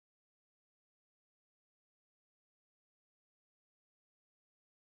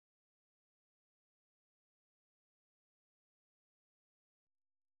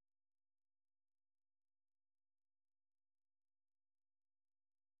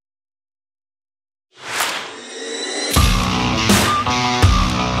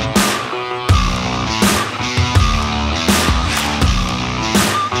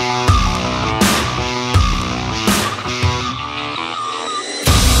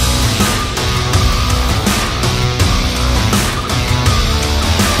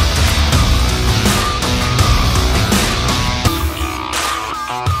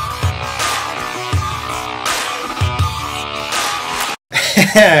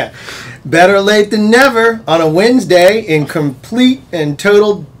Better late than never on a Wednesday in complete and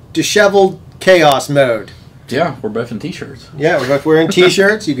total disheveled chaos mode. Yeah, we're both in t-shirts. Yeah, we're both wearing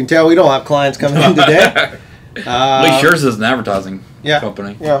t-shirts. You can tell we don't have clients coming in today. At least yours is an advertising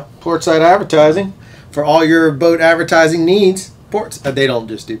company. Yeah, Portside Advertising for all your boat advertising needs. They don't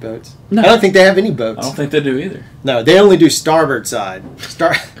just do boats. No. I don't think they have any boats. I don't think they do either. No, they only do starboard side.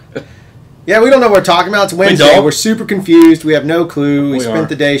 Yeah, we don't know what we're talking about. It's Wednesday. We're super confused. We have no clue. We spent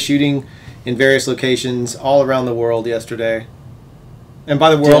the day shooting in various locations all around the world yesterday. And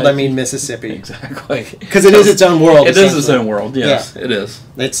by the world, I mean Mississippi. Exactly. Because it is its own world. It is its own world, yes. Yeah. It is.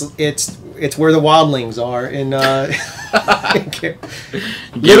 It's where the wildlings are. In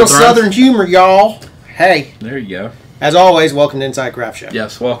little southern humor, y'all. Hey. There you go. As always, welcome to Inside Craft Show.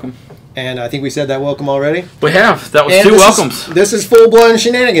 Yes, welcome. And I think we said that welcome already. We have. That was two welcomes. This is full-blown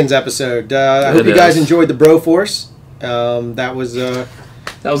shenanigans episode. I hope you guys enjoyed the Bro Force. That was a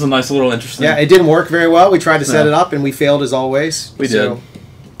nice little interesting. Yeah, it didn't work very well. We tried to set it up, and we failed as always. We did.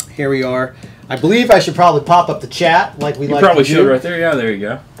 Here we are. I believe I should probably pop up the chat like we like to do. You probably should right there. Yeah, there you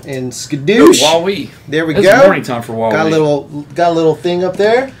go. And skadoosh. There we go. It's morning time for Wall-E. Got a little thing up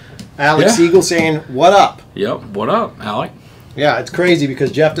there. Alex Siegel saying, "What up?" Yep. What up, Alec? Yeah, it's crazy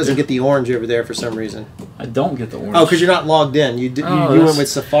because Jeff doesn't get the orange over there for some reason. I don't get the orange. Oh, because you're not logged in. You went with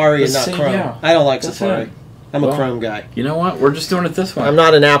Safari and not Chrome. Yeah. I don't like Safari. I'm a Chrome guy. You know what? We're just doing it this way. I'm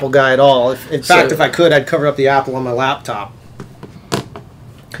not an Apple guy at all. In fact, if I could, I'd cover up the Apple on my laptop.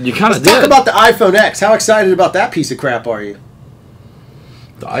 You kind of did. Talk about the iPhone X. How excited about that piece of crap are you?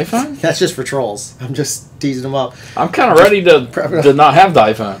 The iPhone? That's just for trolls. I'm just teasing them up. I'm kind of ready to not have the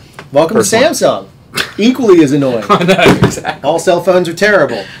iPhone. Welcome to Samsung. Equally as annoying. I know, exactly. All cell phones are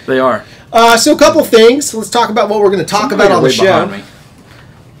terrible. They are. So a couple things. Let's talk about what we're going to talk about on the show.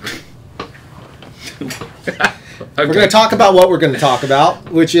 Okay. We're going to talk about what we're going to talk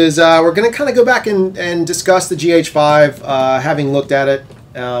about, which is we're going to kind of go back and discuss the GH5, having looked at it.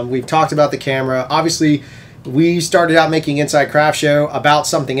 We've talked about the camera. Obviously, we started out making Inside Craft Show about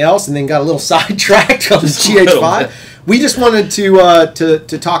something else and then got a little sidetracked on the GH5. We just wanted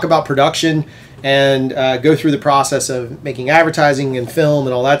to talk about production and go through the process of making advertising and film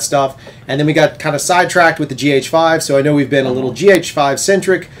and all that stuff. And then we got kind of sidetracked with the GH5, so I know we've been a little GH5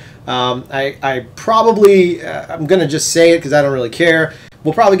 centric. I probably, I'm going to just say it because I don't really care.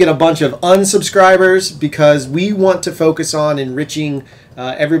 We'll probably get a bunch of unsubscribers because we want to focus on enriching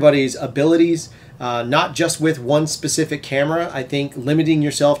everybody's abilities, not just with one specific camera. I think limiting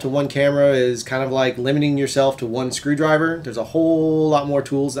yourself to one camera is kind of like limiting yourself to one screwdriver. There's a whole lot more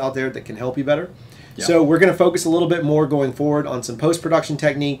tools out there that can help you better. Yeah. So we're going to focus a little bit more going forward on some post-production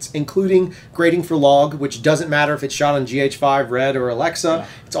techniques, including grading for log, which doesn't matter if it's shot on GH5, Red, or Alexa. Yeah.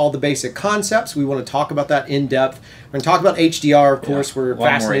 It's all the basic concepts. We want to talk about that in depth. We're going to talk about HDR, of course. We're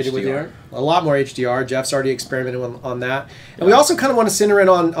fascinated with it. A lot more HDR. Jeff's already experimented on that. And we also kind of want to center in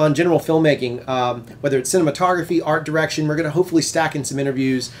on general filmmaking, whether it's cinematography, art direction. We're going to hopefully stack in some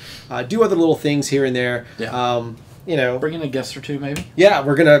interviews, do other little things here and there. Yeah. You know, bring in a guest or two, maybe. Yeah,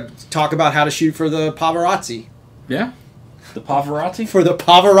 we're gonna talk about how to shoot for the paparazzi. Yeah, the paparazzi. For the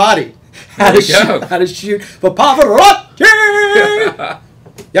Pavarotti. How to shoot for paparazzi.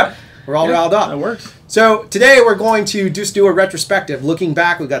 Yep, we're all riled up. That works. So today we're going to just do a retrospective, looking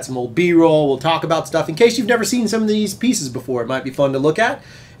back. We've got some old B-roll. We'll talk about stuff in case you've never seen some of these pieces before. It might be fun to look at,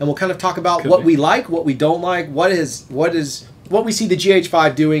 and we'll kind of talk about what we like, what we don't like, what we see the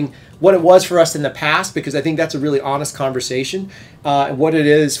GH5 doing, what it was for us in the past, because I think that's a really honest conversation, what it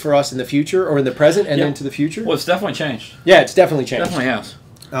is for us in the future, or in the present, and into the future. Well, it's definitely changed. Yeah, it's definitely changed. Definitely has.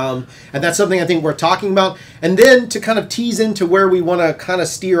 And that's something I think we're talking about. And then to kind of tease into where we want to kind of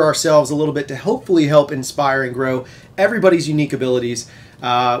steer ourselves a little bit to hopefully help inspire and grow everybody's unique abilities.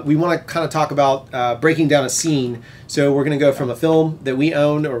 We want to kind of talk about breaking down a scene. So we're going to go from a film that we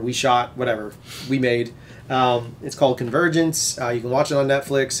own or we shot, whatever, we made. It's called Convergence. You can watch it on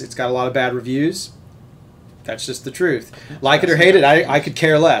Netflix. It's got a lot of bad reviews. That's just the truth. Like it or hate it, I could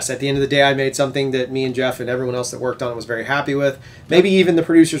care less. At the end of the day, I made something that me and Jeff and everyone else that worked on it was very happy with. Maybe even the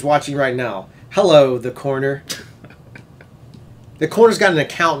producers watching right now. Hello, The Corner. The Corner's got an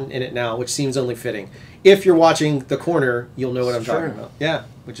accountant in it now, which seems only fitting. If you're watching The Corner, you'll know what I'm talking about. Yeah,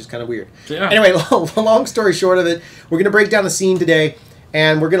 which is kind of weird. Yeah. Anyway, long story short of it, we're going to break down the scene today.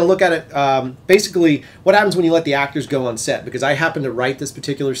 And we're going to look at it, basically, what happens when you let the actors go on set. Because I happen to write this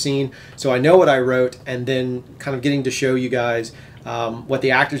particular scene, so I know what I wrote, and then kind of getting to show you guys what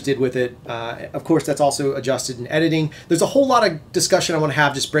the actors did with it. Of course, that's also adjusted in editing. There's a whole lot of discussion I want to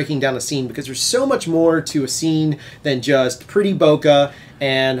have just breaking down a scene, because there's so much more to a scene than just pretty bokeh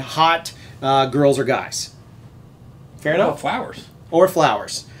and hot girls or guys. Fair enough? Flowers. or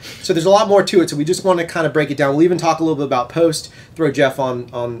flowers. So there's a lot more to it. So we just want to kind of break it down. We'll even talk a little bit about post. Throw Jeff on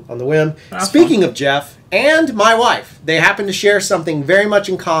the whim. That's Speaking fun. of Jeff and my wife, they happen to share something very much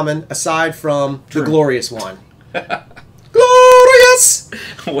in common aside from the glorious one. Glorious!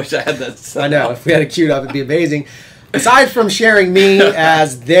 I wish I had that. I know. If we had it queued up, it'd be amazing. Aside from sharing me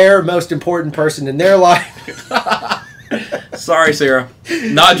as their most important person in their life. Sorry, Sarah.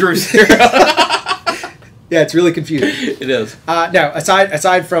 Not Drew, Sarah. Yeah, it's really confusing. It is. No,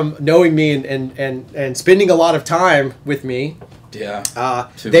 aside from knowing me and spending a lot of time with me, Yeah.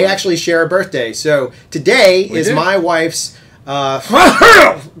 they actually share a birthday. So today is do? my wife's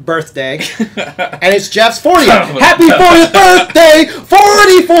birthday, and it's Jeff's 40th. Happy 40th birthday,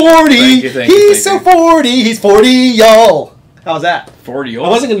 40, 40. He's so 40. He's 40, y'all. How's that? 40. I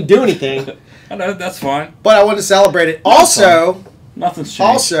wasn't going to do anything, I know, that's fine. but I wanted to celebrate it. Also, Nothing's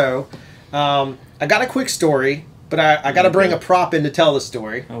changed. I got a quick story, but I got to bring a prop in to tell the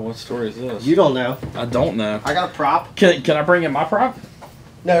story. Oh, what story is this? You don't know. I don't know. I got a prop. Can I bring in my prop?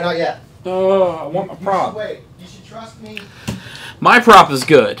 No, not yet. Oh, I want my prop. Wait, you should trust me. My prop is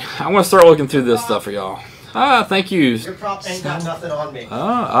good. I'm going to start looking through this stuff for y'all. Ah, thank you. Your prop ain't got nothing on me.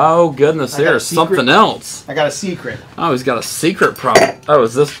 Oh goodness, I got a there's secret. something else. I got a secret. Oh, he's got a secret prop. Oh,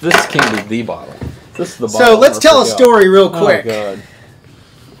 is this can't be the bottle. This is the bottle. So let's tell a story real quick. Oh, God.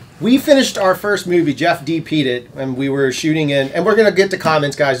 We finished our first movie. Jeff DP'd it, and we were shooting in. And we're gonna get to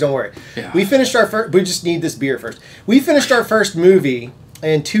comments, guys. Don't worry. Yeah. We finished our first. We just need this beer first. We finished our first movie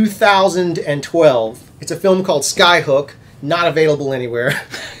in 2012. It's a film called Skyhook. Not available anywhere.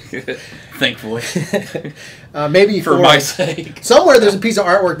 Thankfully. Maybe For my sake. Somewhere there's a piece of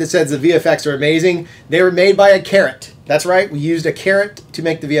artwork that says the VFX are amazing. They were made by a carrot. That's right. We used a carrot to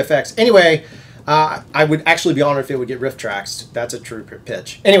make the VFX. Anyway, I would actually be honored if it would get riff tracks. That's a true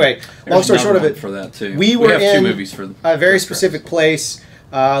pitch. Anyway, long story short of it, for that too. we were have in two movies for a very riff specific place,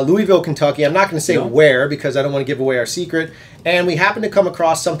 Louisville, Kentucky. I'm not going to say where because I don't want to give away our secret. And we happened to come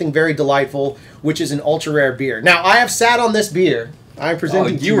across something very delightful, which is an ultra rare beer. Now, I have sat on this beer. I'm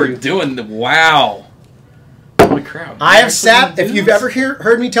presenting to you. You were doing the wow. Holy crap. I have sat, if you've ever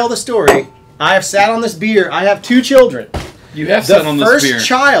heard me tell the story, I have sat on this beer. I have 2 children. You have sat on this beer. The first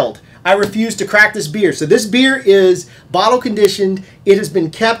child, I refused to crack this beer. So this beer is bottle conditioned. It has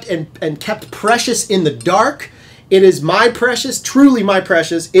been kept and kept precious in the dark. It is my precious, truly my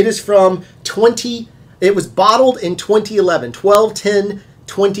precious. It is from it was bottled in 2011,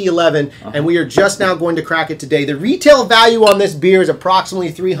 12/10/2011, and we are just now going to crack it today. The retail value on this beer is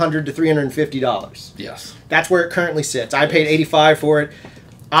approximately $300 to $350. Yes. That's where it currently sits. I paid $85 for it.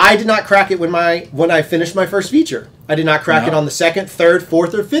 I did not crack it when I finished my first feature. I did not crack it on the second, third,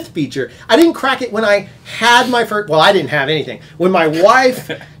 fourth, or fifth feature. I didn't crack it when I had my first... Well, I didn't have anything. When my wife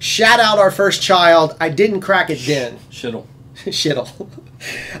shat out our first child, I didn't crack it then. Shittle. Shittle.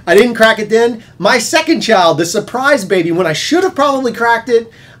 I didn't crack it then. My second child, the surprise baby, when I should have probably cracked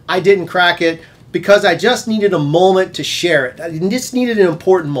it, I didn't crack it because I just needed a moment to share it. I just needed an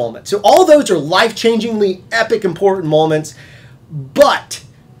important moment. So all those are life-changingly epic important moments, but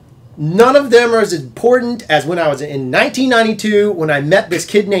none of them are as important as when I was in 1992 when I met this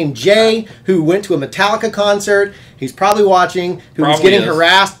kid named Jay who went to a Metallica concert. He's probably watching, who was getting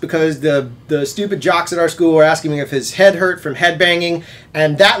harassed because the stupid jocks at our school were asking me if his head hurt from headbanging,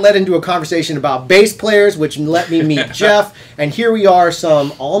 and that led into a conversation about bass players, which let me meet Jeff, and here we are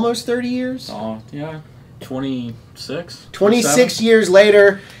some almost 30 years? Oh, yeah, 26? 26 years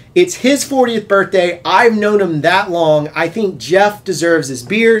later. It's his 40th birthday. I've known him that long. I think Jeff deserves this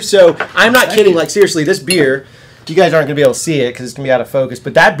beer. So I'm not kidding. Like, seriously, this beer, you guys aren't going to be able to see it because it's going to be out of focus.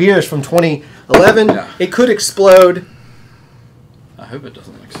 But that beer is from 2011. Yeah. It could explode. I hope it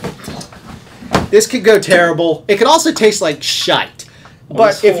doesn't explode. This could go terrible. It could also taste like shite.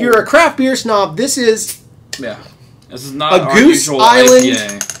 But if you're a craft beer snob, this is... Yeah. This is not a Goose Island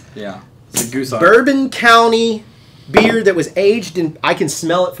IPA. Yeah. It's a Goose Island. Bourbon County beer that was aged, and I can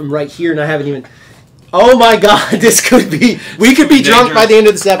smell it from right here, and I haven't even... Oh my God, this could be... We could be drunk by the end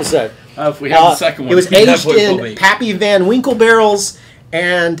of this episode. If we have the second one. It was aged in Pappy Van Winkle barrels,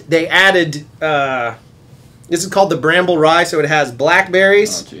 and they added... this is called the Bramble Rye, so it has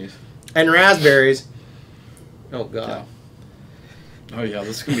blackberries and raspberries. Oh, God. Yeah. Oh, yeah,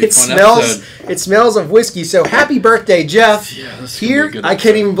 this is going to be a fun episode. It smells of whiskey, so happy birthday, Jeff. Yeah, this is Here, be a good I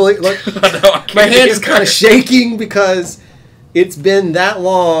can't even believe... Look, my hand is kind of shaking because it's been that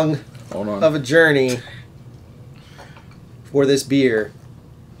long of a journey for this beer.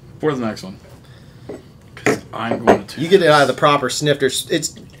 For the next one. Because I'm going to... You get it out of the proper snifter.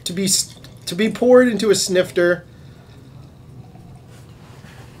 It's to be poured into a snifter.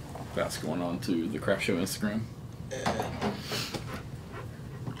 That's going on to the Craft Show Instagram.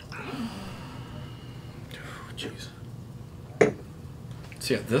 jeez.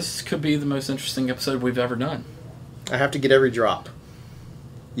 So yeah, this could be the most interesting episode we've ever done. I have to get every drop.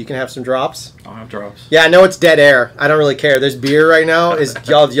 You can have some drops. I'll have drops. Yeah, I know it's dead air. I don't really care. This beer right now is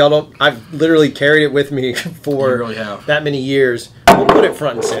y'all don't. I've literally carried it with me for really that many years. We'll put it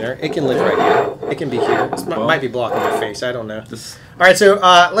front and center. It can live right here. It can be here. This might be blocking my face. I don't know. All right, so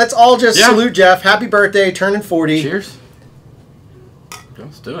let's all just salute Jeff. Happy birthday, turning 40. Cheers.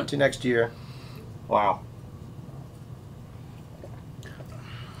 Let's do it. To next year. Wow.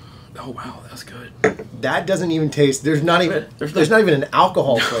 Oh wow, that's good. That doesn't even taste. There's not even an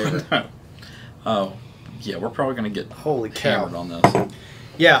alcohol flavor. No. Oh, yeah, we're probably gonna get holy cow on this.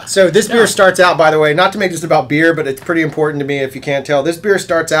 Yeah. So this beer starts out, by the way, not to make this about beer, but it's pretty important to me if you can't tell. This beer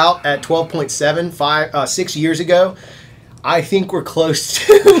starts out at 12.7 6 years ago. I think we're close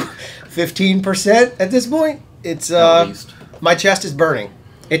to 15% at this point. It's at least. My chest is burning.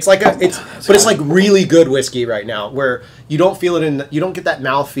 It's like it's like really good whiskey right now, where you don't feel it you don't get that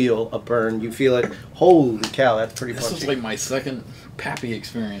mouthfeel of burn. You feel it. Holy cow, that's pretty punchy. This is like my second Pappy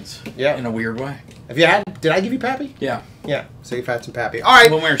experience. Yeah, in a weird way. Have you had? Did I give you Pappy? Yeah. Yeah. So you've had some Pappy. All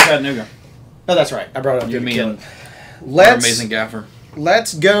right. When we were in Chattanooga. Oh, that's right. I brought it up. You mean our amazing gaffer.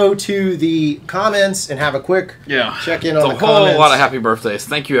 Let's go to the comments and have a quick check in on the comments. A whole lot of happy birthdays.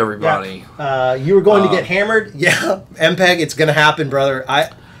 Thank you, everybody. Yeah. You were going to get hammered. Yeah, MPEG, it's going to happen, brother.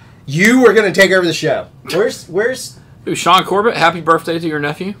 You were going to take over the show. Where's? Ooh, Sean Corbett, happy birthday to your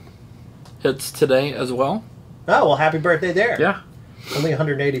nephew. It's today as well. Oh, well, happy birthday there. Yeah. Only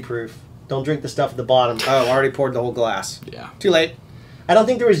 180 proof. Don't drink the stuff at the bottom. Oh, I already poured the whole glass. Yeah. Too late. I don't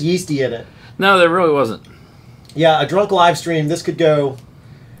think there was yeasty in it. No, there really wasn't. Yeah, a drunk live stream. This could go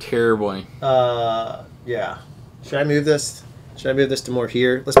terribly. Yeah. Should I move this? Should I move this to more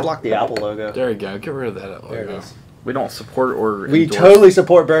here? Let's block the Apple logo. There you go. Get rid of that logo. There it is. We don't support or We endorse. totally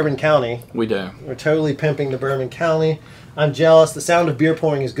support Bourbon County. We do. We're totally pimping the Bourbon County. I'm jealous. The sound of beer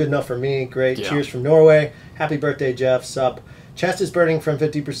pouring is good enough for me. Great. Yeah. Cheers from Norway. Happy birthday, Jeff. Sup. Chest is burning from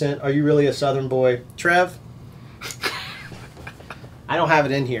 50%. Are you really a Southern boy? Trev? I don't have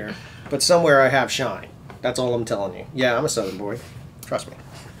it in here, but somewhere I have shine. That's all I'm telling you. Yeah, I'm a Southern boy. Trust me.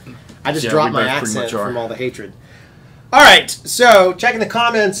 I just dropped my accent from all the hatred. All right, so checking the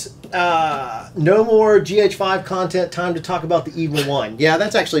comments. No more GH5 content. Time to talk about the evil one. Yeah,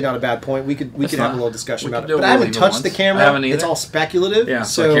 that's actually not a bad point. We could have a little discussion about it. But I haven't touched the camera. I haven't either. It's all speculative. Yeah,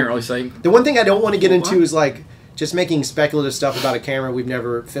 so I can't really say. The one thing I don't want to get into is like just making speculative stuff about a camera we've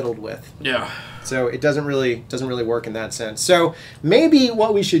never fiddled with. Yeah. So it doesn't really work in that sense. So maybe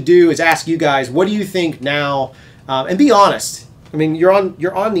what we should do is ask you guys, what do you think now? And be honest. I mean, you're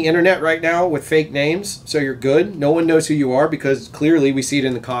on the internet right now with fake names, so you're good. No one knows who you are because clearly we see it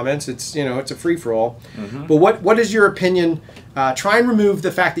in the comments. It's it's a free for all. Mm-hmm. But what is your opinion? Try and remove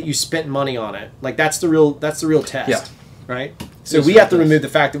the fact that you spent money on it. Like that's the real test, right? So we have to remove the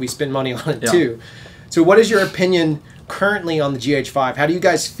fact that we spend money on it too. So what is your opinion currently on the GH5? How do you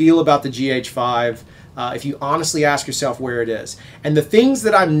guys feel about the GH5? If you honestly ask yourself where it is. And the things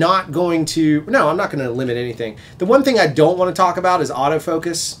that I'm not going to limit anything. The one thing I don't want to talk about is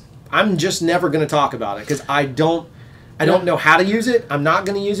autofocus. I'm just never going to talk about it because I don't know how to use it. I'm not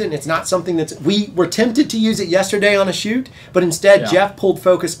going to use it, and it's not something we were tempted to use it yesterday on a shoot, but instead Jeff pulled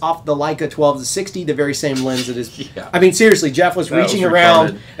focus off the Leica 12-60, the very same lens that is. Yeah. I mean, seriously, Jeff was reaching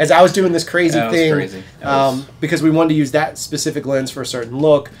around as I was doing this crazy thing because we wanted to use that specific lens for a certain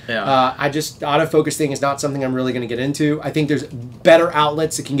look. Yeah. Autofocus thing is not something I'm really going to get into. I think there's better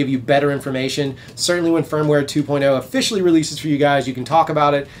outlets that can give you better information. Certainly when firmware 2.0 officially releases for you guys, you can talk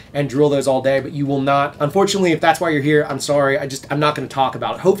about it and drill those all day, but you will not. Unfortunately, if that's why you're here, I'm sorry. I'm not going to talk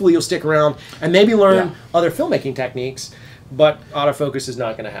about it. Hopefully you'll stick around and maybe learn other filmmaking techniques, but autofocus is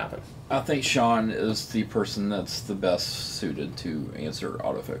not going to happen. I think Sean is the person that's the best suited to answer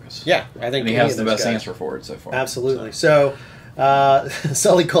autofocus. Yeah, I think he has the best answer for it so far. Absolutely. So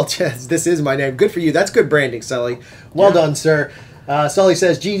Sully Colchez, this is my name. Good for you. That's good branding, Sully. Well done, sir. Sully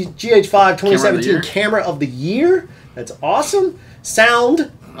says GH5 2017 Camera of the Year. That's awesome.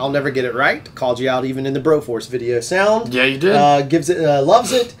 Sound. I'll never get it right. Called you out even in the Broforce video. Sound. Yeah, you did. Gives it,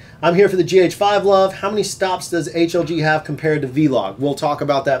 loves it. I'm here for the GH5 love. How many stops does HLG have compared to Vlog? We'll talk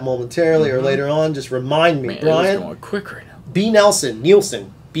about that momentarily or later on. Just remind me, Brian. It's going quick right now. B. Nielsen.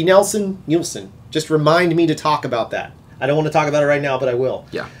 Just remind me to talk about that. I don't want to talk about it right now, but I will.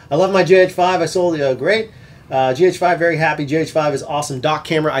 Yeah. I love my GH5. I sold it. Great. GH5, very happy. GH5 is awesome. Dock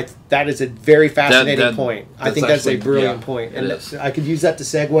camera, that is a very fascinating point. I think that's a brilliant point. And I could use that to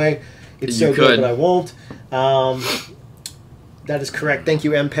segue. It's so good, but I won't. That is correct. Thank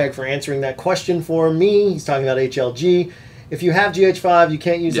you, MPEG, for answering that question for me. He's talking about HLG. If you have GH5, you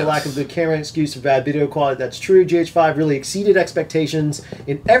can't use the lack of good camera excuse for bad video quality. That's true. GH5 really exceeded expectations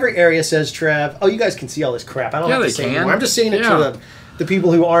in every area, says Trev. Oh, you guys can see all this crap. I don't have to say anymore. I'm just saying it to the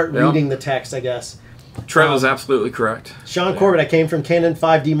people who aren't reading the text, I guess. Trev is absolutely correct. Sean Corbett, I came from Canon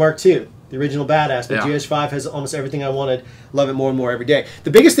 5D Mark II. The original badass, but GH5 has almost everything I wanted. Love it more and more every day.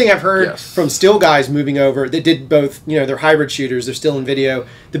 The biggest thing I've heard from still guys moving over that did both, you know, they're hybrid shooters, they're still in video.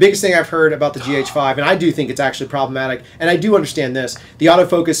 The biggest thing I've heard about the GH5, and I do think it's actually problematic, and I do understand this, the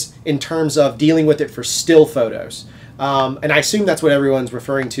autofocus in terms of dealing with it for still photos. And I assume that's what everyone's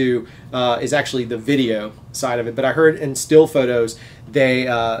referring to is actually the video side of it. But I heard in still photos, they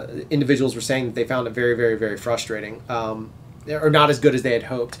individuals were saying that they found it very, very, very frustrating. Or not as good as they had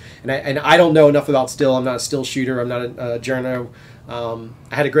hoped. And I don't know enough about still. I'm not a still shooter. I'm not a journo.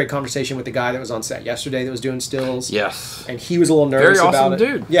 I had a great conversation with the guy that was on set yesterday that was doing stills. Yes. And he was a little nervous about it.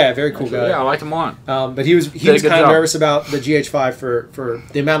 Very awesome dude. Yeah, very cool guy. Yeah, I liked him a lot. But he was kind of nervous about the GH5 for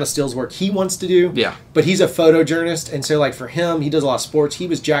the amount of stills work he wants to do. Yeah. But he's a photojournalist, and so like for him, he does a lot of sports. He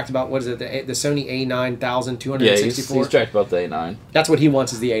was jacked about, what is it, the Sony A9 264? Yeah, he's jacked about the A9. That's what he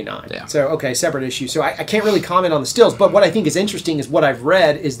wants, is the A9. Yeah. So, okay, separate issue. So I can't really comment on the stills, but what I think is interesting is what I've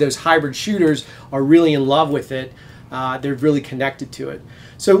read is those hybrid shooters are really in love with it. They're really connected to it.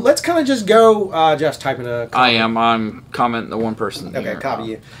 So let's kind of just go. Jeff's typing a comment. I am. I'm commenting the one person. Okay, here.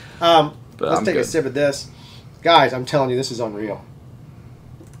 copy you. Let's take a sip of this. Guys, I'm telling you, this is unreal.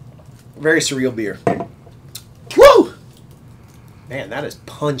 Very surreal beer. Woo! Man, that is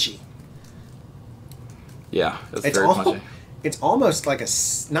punchy. Yeah, it's very punchy. It's almost like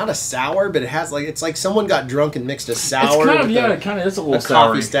not a sour, but it has like, it's like someone got drunk and mixed a sour. It's kind of, it kind of is a little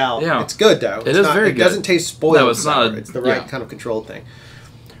coffee stout. Yeah. It's good though. It is very good. It doesn't taste spoiled. No, it's not. It's the right kind of controlled thing.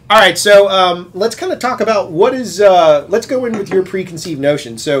 All right, so let's kind of talk about what is. Let's go in with your preconceived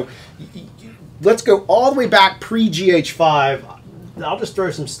notion. So let's go all the way back pre GH5. I'll just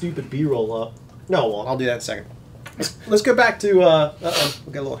throw some stupid B-roll up. No, I won't. I'll do that in a second. Let's go back to. We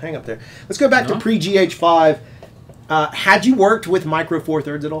got a little hang up there. Let's go back to pre GH5. Had you worked with Micro Four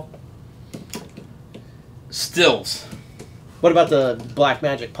Thirds at all? Stills. What about the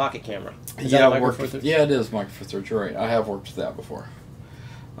Blackmagic pocket camera? Is that a Micro Four Thirds? Yeah, it is Micro Four Thirds. You're right. I have worked with that before.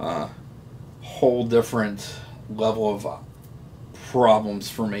 Whole different level of problems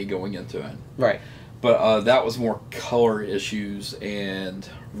for me going into it. Right. But that was more color issues and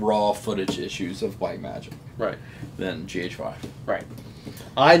raw footage issues of Blackmagic. Right. Than GH5. Right.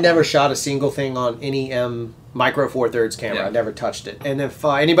 I never shot a single thing on any Micro Four Thirds camera. I never touched it. And if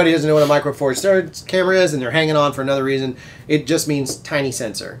anybody doesn't know what a Micro Four Thirds camera is and they're hanging on for another reason, it just means tiny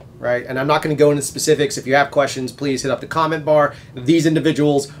sensor, right? And I'm not going to go into specifics. If you have questions, please hit up the comment bar. These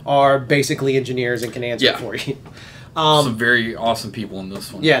individuals are basically engineers and can answer for you. Some very awesome people in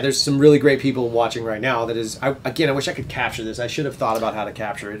this one. Yeah, there's some really great people watching right now. That is, again, I wish I could capture this. I should have thought about how to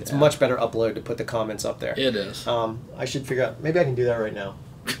capture it. It's much better upload to put the comments up there. It is. I should figure out. Maybe I can do that right now.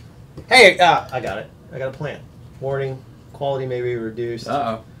 Hey, I got it. I got a plan. Warning: quality may be reduced.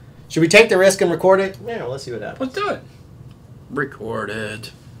 Uh-oh. Should we take the risk and record it? Yeah, let's see what happens. Let's do it. Record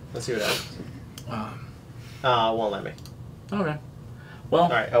it. Let's see what happens. Won't let me. Okay. Well, all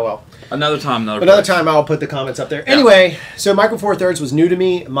right. Oh well. Another time, time I'll put the comments up there. Anyway, so Micro Four Thirds was new to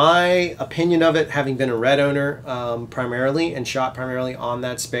me. My opinion of it, having been a Red owner primarily and shot primarily on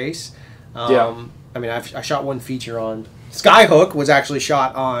that space. I mean, I shot one feature on Skyhook, was actually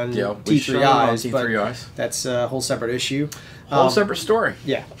shot on T3Is, T3Is. But that's a whole separate issue. Whole separate story.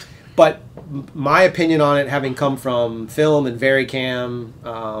 Yeah. But my opinion on it, having come from film and Varicam,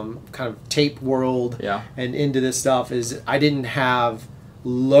 kind of tape world, and into this stuff, is I didn't have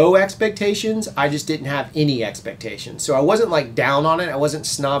low expectations. I just didn't have any expectations. So I wasn't like down on it. I wasn't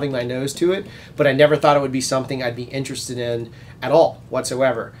snobbing my nose to it, but I never thought it would be something I'd be interested in at all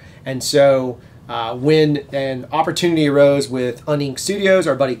whatsoever. And so when an opportunity arose with Uninked Studios,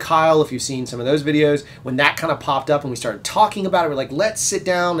 our buddy Kyle, if you've seen some of those videos, when that kind of popped up and we started talking about it, we're like, let's sit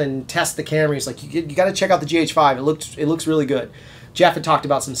down and test the camera. He's like, you got to check out the GH5. It looks really good. Jeff had talked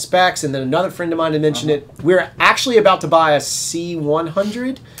about some specs, and then another friend of mine had mentioned it. We're actually about to buy a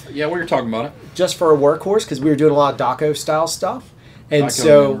C100. Yeah, we were talking about it. Just for a workhorse, because we were doing a lot of Daco-style stuff. And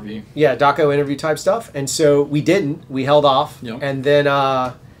Daco interview. Yeah, Daco interview type stuff. And so we didn't. We held off. Yep. And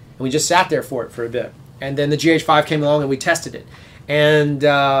then we just sat there for it for a bit. And then the GH5 came along, and we tested it. And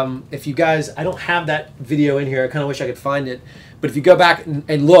if you guys, I don't have that video in here. I kind of wish I could find it. But if you go back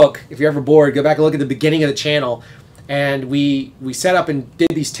and look, if you're ever bored, go back and look at the beginning of the channel. And we set up and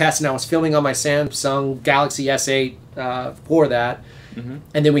did these tests, and I was filming on my Samsung Galaxy S8 for that.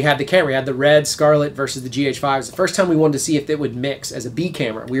 And then we had the camera. We had the red Scarlet versus the GH5. It was the first time we wanted to see if it would mix as a B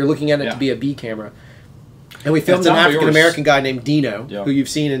camera. We were looking at it to be a B camera. And we filmed an African-American guy named Dino, who you've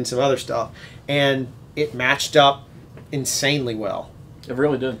seen in some other stuff. And it matched up insanely well. It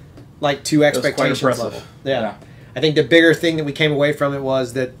really did. Like to expectations level. Yeah. I think the bigger thing that we came away from it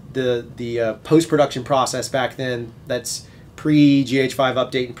was that the post-production process back then, that's pre-GH5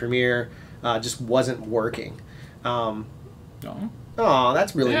 update and Premiere, just wasn't working. Oh,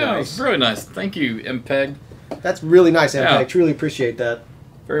 that's really nice. It's really nice. Thank you, MPEG. That's really nice, MPEG. I truly appreciate that.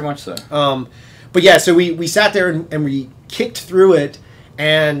 Very much so. But yeah, so we sat there and we kicked through it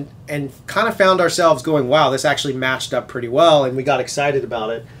and kind of found ourselves going, wow, this actually matched up pretty well, and we got excited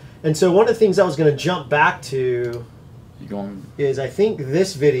about it. And so one of the things I was going to jump back to is I think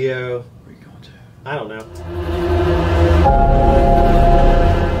this video. Where are you going to? I don't know.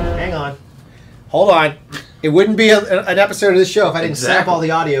 Hang on. Hold on. It wouldn't be an episode of this show if I didn't set up all the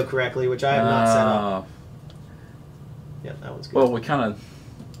audio correctly, which I have not set up. Yeah, that one's good. Well, we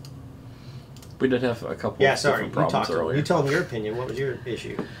did have a couple of different problems earlier. You tell them your opinion. What was your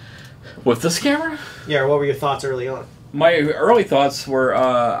issue? With this camera? Yeah, or what were your thoughts early on? My early thoughts were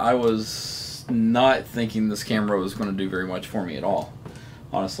I was not thinking this camera was going to do very much for me at all.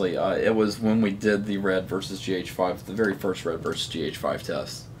 Honestly, it was when we did the Red versus GH5, the very first Red versus GH5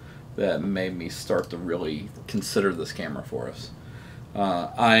 test, that made me start to really consider this camera for us.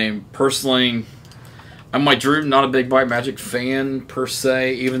 I'm like Drew, not a big Bite Magic fan per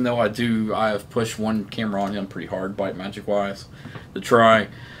se, even though I have pushed one camera on him pretty hard, Bite Magic wise, to try.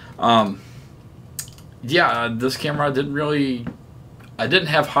 Yeah, this camera I didn't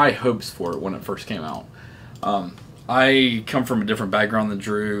have high hopes for it when it first came out. I come from a different background than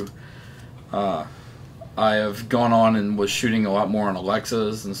Drew. I have gone on and was shooting a lot more on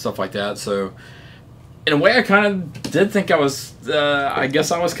Alexas and stuff like that, so in a way I kind of did think I was, I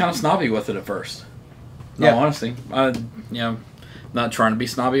guess I was kind of snobby with it at first. No, honestly, not trying to be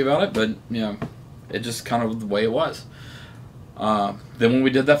snobby about it, but it just kind of the way it was. Then when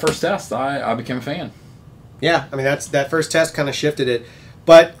we did that first test, I became a fan. Yeah, I mean that first test kind of shifted it,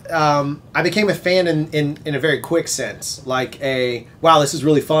 but I became a fan in a very quick sense, like wow, this is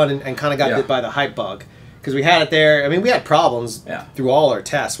really fun, and kind of got bit by the hype bug. Because we had it there. I mean, we had problems through all our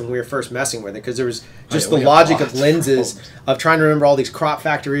tests when we were first messing with it. Because there was just the logic of lenses of trying to remember all these crop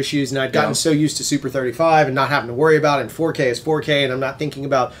factor issues. And I'd gotten so used to Super 35 and not having to worry about it. And 4K is 4K. And I'm not thinking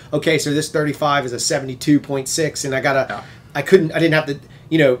about, okay, so this 35 is a 72.6. And I didn't have to,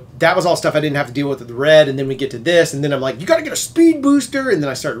 that was all stuff I didn't have to deal with the Red. And then we get to this. And then I'm like, you got to get a speed booster. And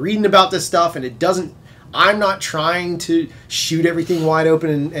then I start reading about this stuff. And it doesn't. I'm not trying to shoot everything wide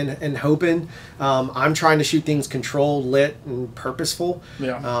open and hoping. I'm trying to shoot things controlled, lit, and purposeful.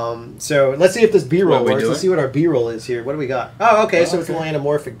 Yeah. So let's see if this B-roll works. Let's see what our B-roll is here. What do we got? Oh, okay. So it's a little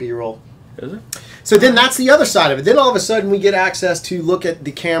anamorphic B-roll. Is it? So then that's the other side of it. Then all of a sudden we get access to look at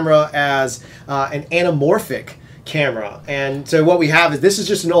the camera as an anamorphic camera. And so what we have is, this is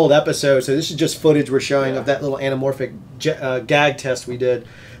just an old episode. So this is just footage we're showing of that little anamorphic gag test we did.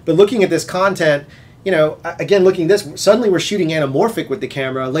 But looking at this content, again, looking at this, suddenly we're shooting anamorphic with the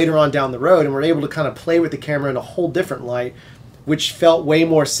camera later on down the road, and we're able to kind of play with the camera in a whole different light, which felt way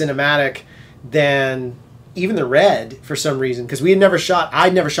more cinematic than even the Red for some reason, because I'd never shot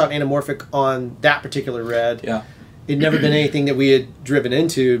anamorphic on that particular Red. Yeah. It'd never been anything that we had driven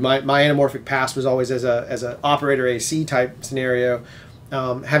into. My anamorphic past was always as a operator AC type scenario.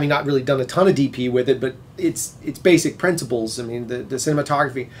 Having not really done a ton of DP with it, but it's basic principles. I mean, the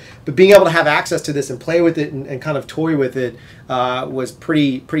cinematography. But being able to have access to this and play with it and kind of toy with it was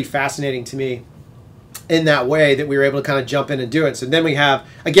pretty fascinating to me in that way, that we were able to kind of jump in and do it. So then we have,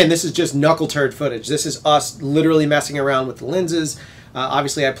 again, this is just knuckle turd footage. This is us literally messing around with the lenses.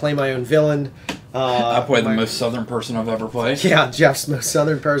 Obviously, I play my own villain. I play the most southern person I've ever played. Yeah, Jeff's most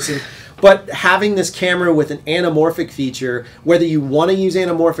southern person. But having this camera with an anamorphic feature, whether you want to use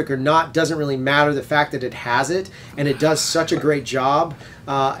anamorphic or not, doesn't really matter. The fact that it has it, and it does such a great job,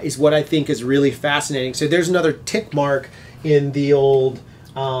 is what I think is really fascinating. So there's another tick mark in the old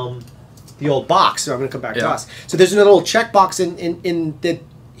box. So I'm going to come back to us. So there's another little checkbox in that.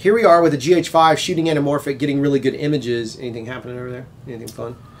 Here we are with a GH5 shooting anamorphic, getting really good images. Anything happening over there? Anything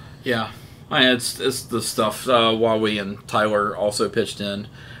fun? Yeah. It's the stuff Huawei and Tyler also pitched in,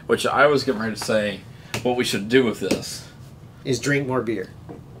 which I was getting ready to say what we should do with this is drink more beer.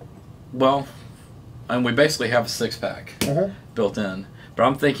 Well, and we basically have a 6-pack built in, but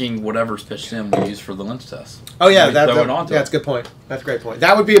I'm thinking whatever's pitched in we use for the lens test. Oh yeah, that's a good point. That's a great point.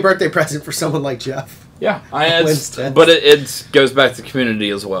 That would be a birthday present for someone like Jeff. Yeah, but it goes back to community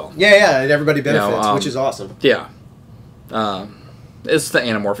as well. Yeah, and everybody benefits, which is awesome. Yeah, it's the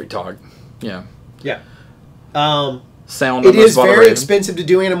anamorphic tog. Yeah. Yeah. sound. It is very expensive to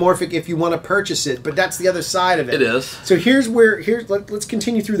do anamorphic if you want to purchase it, but that's the other side of it. It is. So let's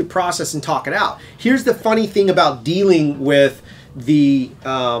continue through the process and talk it out. Here's the funny thing about dealing with the.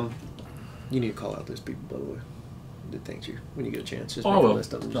 You need to call out those people, by the way. Thank you. When you get a chance, just make a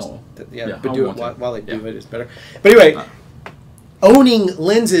list of them. But do it while they do it is better. But anyway, owning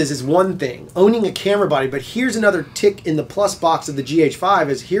lenses is one thing. Owning a camera body, but here's another tick in the plus box of the GH5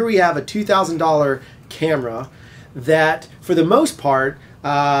 is here we have a $2,000 camera that, for the most part,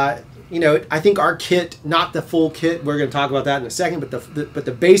 you know, I think our kit, not the full kit, we're going to talk about that in a second, but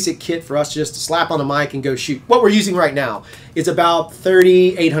the basic kit for us just to slap on a mic and go shoot. What we're using right now is about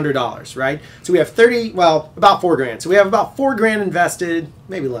 $3,800, right? So we have about $4,000. So we have about $4,000 invested,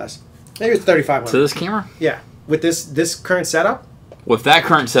 maybe less. Maybe it's $3,500. To this camera? Yeah. With this current setup? With that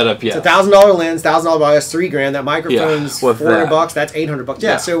current setup, yes. It's $1,000 lens, $1,000 bias, $3,000. That microphone's $400. That's $800.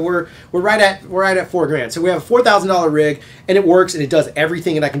 Yeah. So we're right at $4,000. So we have a $4,000 rig, and it works, and it does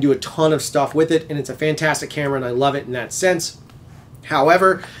everything, and I can do a ton of stuff with it, and it's a fantastic camera, and I love it in that sense.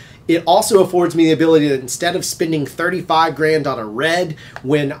 However, it also affords me the ability that instead of spending $35,000 on a red,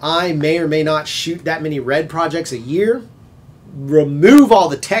 when I may or may not shoot that many red projects a year, remove all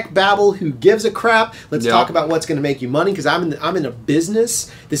the tech babble. Who gives a crap? Let's talk about what's going to make you money, because I'm in a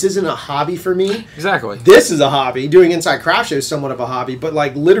business. This isn't a hobby for me. Exactly. This is a hobby. Doing Inside Craft Show is somewhat of a hobby, but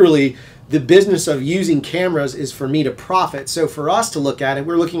like literally the business of using cameras is for me to profit. So for us to look at it,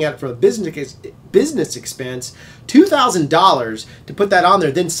 we're looking at it from a business expense, $2,000 to put that on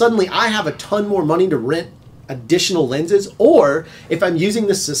there. Then suddenly I have a ton more money to rent additional lenses, or if I'm using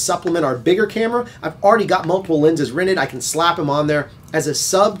this to supplement our bigger camera, I've already got multiple lenses rented. I can slap them on there as a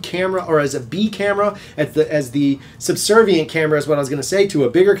sub camera or as a B camera, as the subservient camera is what I was going to say to a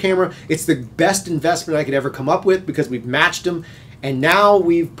bigger camera. It's the best investment I could ever come up with because we've matched them, and now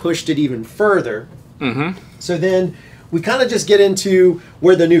we've pushed it even further. So then we kind of just get into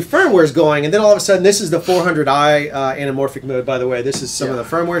where the new firmware is going, and then all of a sudden, this is the 400i anamorphic mode, by the way. This is some of the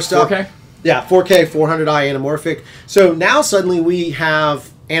firmware stuff. 4K? Yeah, 4K, 400i anamorphic. So now suddenly we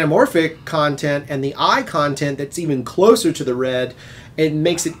have anamorphic content and the eye content that's even closer to the red. It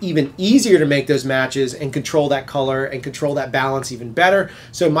makes it even easier to make those matches and control that color and control that balance even better.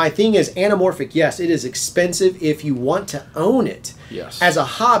 So my thing is anamorphic, yes, it is expensive if you want to own it. Yes. As a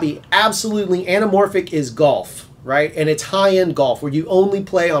hobby, absolutely, anamorphic is golf, right? And it's high-end golf where you only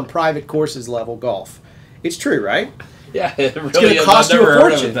play on private courses level golf. It's true, right? Yeah, it really it's going to cost you a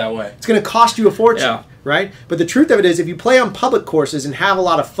fortune. That way. It's going to cost you a fortune, right? But the truth of it is, if you play on public courses and have a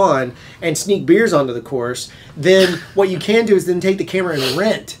lot of fun and sneak beers onto the course, then what you can do is then take the camera and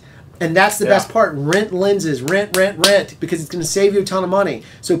rent. And that's the best part. Rent lenses, rent, because it's going to save you a ton of money.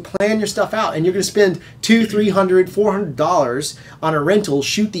 So plan your stuff out, and you're going to spend $200, $300, $400 on a rental,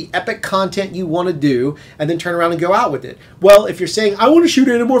 shoot the epic content you want to do, and then turn around and go out with it. Well, if you're saying, I want to shoot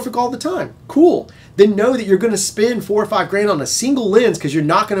anamorphic all the time, cool. Then know that you're going to spend $4,000 or $5,000 on a single lens because you're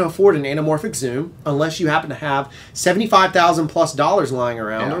not going to afford an anamorphic zoom unless you happen to have $75,000+ lying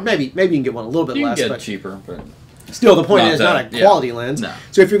around, or maybe you can get one a little bit less. You can get cheaper, but still, the point is it's not a quality lens. No.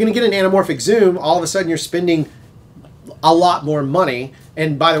 So if you're going to get an anamorphic zoom, all of a sudden you're spending a lot more money.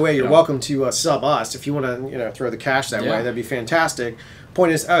 And by the way, you're welcome to sub us if you want to throw the cash that way. That'd be fantastic.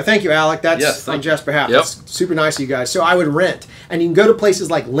 Point is, thank you, Alec. That's on Jeff's behalf. That's super nice of you guys. So I would rent, and you can go to places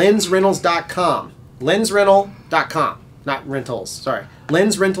like lensrentals.com. Lensrental.com, not rentals, sorry.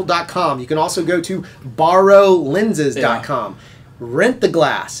 Lensrental.com. You can also go to borrowlenses.com. Rent the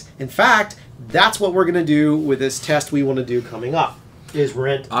glass. In fact, that's what we're going to do with this test we want to do coming up, is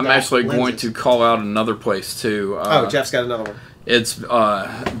rent I'm actually going to call out another place, too. Jeff's got another one. It's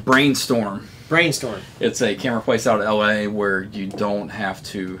Brainstorm. Brainstorm. It's a camera place out of LA where you don't have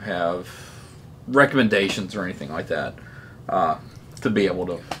to have recommendations or anything like that to be able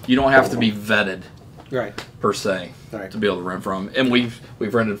to. You don't have to be vetted. Right. Per se, to be able to rent from, and we've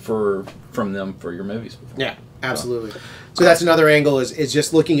rented from them for your movies before. Yeah, absolutely. So that's another angle is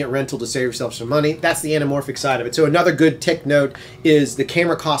just looking at rental to save yourself some money. That's the anamorphic side of it. So another good tick note is the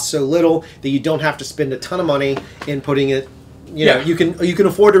camera costs so little that you don't have to spend a ton of money in putting it. You know, you can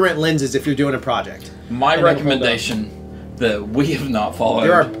afford to rent lenses if you're doing a project. My recommendation that we have not followed.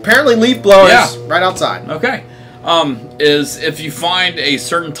 There are apparently leaf blowers right outside. Okay. Is if you find a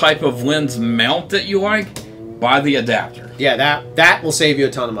certain type of lens mount that you like, buy the adapter. Yeah, that will save you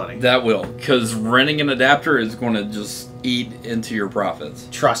a ton of money. That will, because renting an adapter is going to just eat into your profits.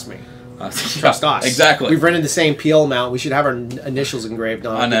 Trust me. Trust us. Exactly. We've rented the same PL mount. We should have our initials engraved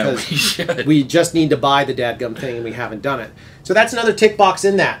on it. I know, because we should. We just need to buy the dadgum thing, and we haven't done it. So that's another tick box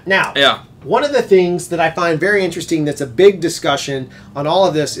in that. Now, one of the things that I find very interesting that's a big discussion on all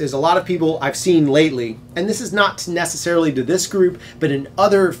of this is a lot of people I've seen lately, and this is not necessarily to this group, but in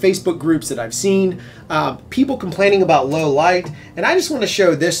other Facebook groups that I've seen, people complaining about low light. And I just want to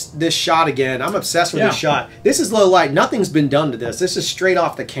show this shot again. I'm obsessed with this shot. This is low light. Nothing's been done to this. This is straight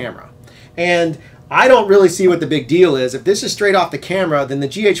off the camera. And I don't really see what the big deal is. If this is straight off the camera, then the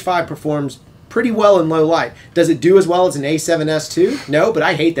GH5 performs pretty well in low light. Does it do as well as an A7S II? No, but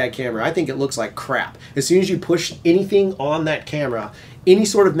I hate that camera. I think it looks like crap. As soon as you push anything on that camera, any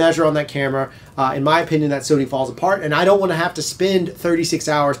sort of measure on that camera, in my opinion, that Sony falls apart, and I don't want to have to spend 36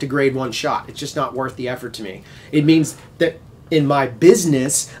 hours to grade one shot. It's just not worth the effort to me. It means that in my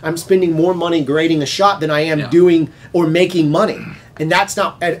business, I'm spending more money grading a shot than I am doing or making money. And that's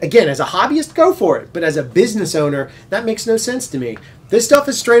not, again, as a hobbyist, go for it. But as a business owner, that makes no sense to me. This stuff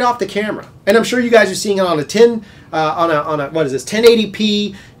is straight off the camera. And I'm sure you guys are seeing it on a what is this,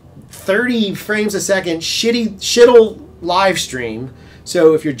 1080p, 30 frames a second, shittle live stream.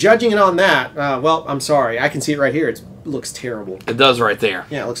 So if you're judging it on that, well, I'm sorry. I can see it right here. It looks terrible. It does right there.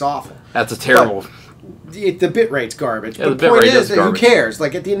 Yeah, it looks awful. That's a terrible... The bit rate's garbage. Yeah, but the point is, who cares?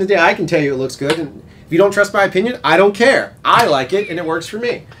 Like, at the end of the day, I can tell you it looks good. And if you don't trust my opinion, I don't care. I like it, and it works for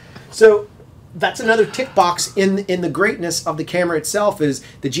me. So that's another tick box in the greatness of the camera itself, is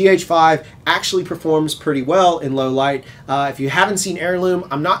the GH5 actually performs pretty well in low light. If you haven't seen Heirloom,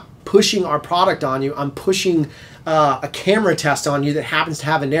 I'm not pushing our product on you. I'm pushing a camera test on you that happens to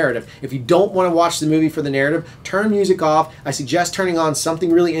have a narrative. If you don't want to watch the movie for the narrative, turn music off. I suggest turning on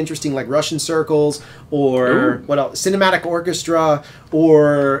something really interesting like Russian Circles or what else? Cinematic Orchestra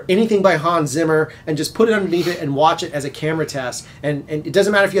or anything by Hans Zimmer, and just put it underneath it and watch it as a camera test. And it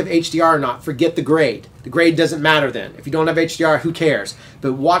doesn't matter if you have HDR or not. Forget the grade. The grade doesn't matter then. If you don't have HDR, who cares?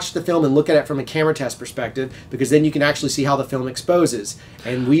 But watch the film and look at it from a camera test perspective, because then you can actually see how the film exposes.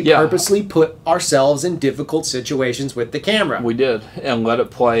 And we purposely put ourselves in difficult situations with the camera. We did, and let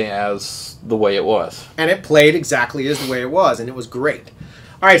it play as the way it was. And it played exactly as the way it was, and it was great.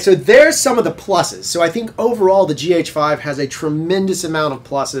 All right, so there's some of the pluses. So I think overall the GH5 has a tremendous amount of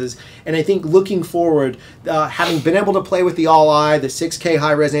pluses, and I think looking forward, having been able to play with the All-I, the 6K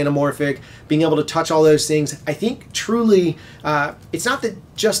high-res anamorphic, being able to touch all those things, I think truly, it's not that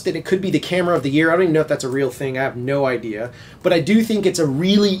just that it could be the camera of the year. I don't even know if that's a real thing. I have no idea. But I do think it's a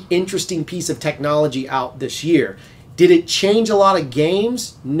really interesting piece of technology out this year. Did it change a lot of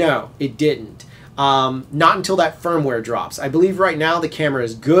games? No, it didn't. Not until that firmware drops. I believe right now the camera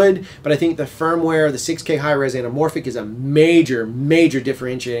is good, but I think the firmware, the 6K high-res anamorphic, is a major, major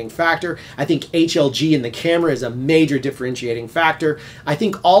differentiating factor. I think HLG in the camera is a major differentiating factor. I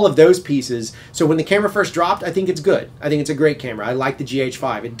think all of those pieces, so when the camera first dropped, I think it's good. I think it's a great camera. I like the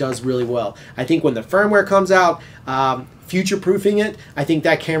GH5. It does really well. I think when the firmware comes out, future-proofing it, I think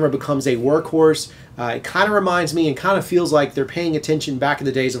that camera becomes a workhorse. It kind of reminds me and kind of feels like they're paying attention back in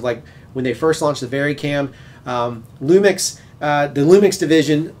the days of like when they first launched the VariCam. Lumix, the Lumix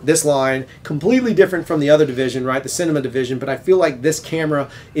division, this line, completely different from the other division, right? The cinema division, but I feel like this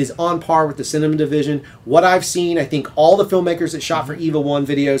camera is on par with the cinema division. What I've seen, I think all the filmmakers that shot for EVA 1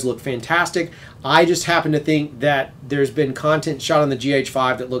 videos look fantastic. I just happen to think that there's been content shot on the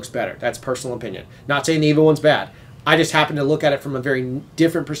GH5 that looks better. That's personal opinion. Not saying the EVA 1's bad. I just happen to look at it from a very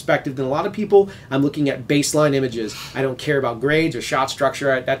different perspective than a lot of people. I'm looking at baseline images. I don't care about grades or shot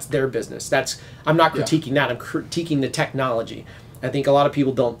structure. That's their business. I'm not critiquing that. I'm critiquing the technology. I think a lot of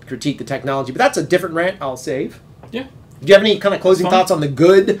people don't critique the technology, but that's a different rant I'll save. Yeah. Do you have any kind of closing thoughts on the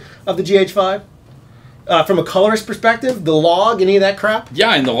good of the GH5? From a colorist perspective, the log, any of that crap?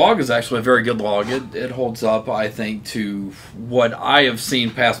 Yeah, and the log is actually a very good log. It holds up, I think, to what I have seen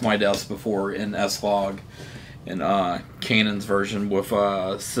past my desk before in S-Log. In Canon's version with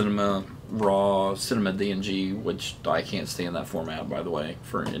Cinema Raw, Cinema DNG, which I can't stand that format, by the way,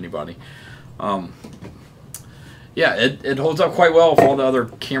 for anybody. Yeah, it holds up quite well with all the other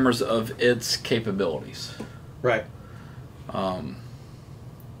cameras of its capabilities. Right. You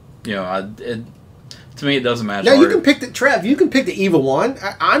know, to me, it doesn't matter. No, you can pick the Trev. You can pick the EVA 1.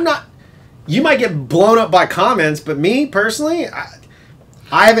 I'm not. You might get blown up by comments, but me personally,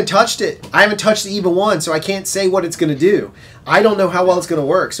 I haven't touched it. I haven't touched the EVA 1, so I can't say what it's going to do. I don't know how well it's going to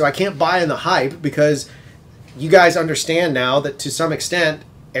work, so I can't buy in the hype, because you guys understand now that to some extent,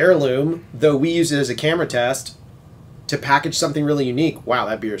 Heirloom, though we use it as a camera test, to package something really unique. Wow,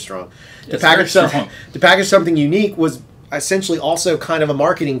 that beer is strong. To package something unique was essentially also kind of a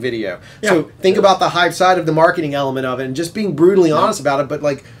marketing video. Yeah. So think about the hype side of the marketing element of it, and just being brutally honest about it, but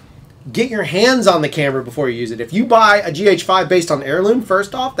like, get your hands on the camera before you use it. If you buy a GH5 based on heirloom,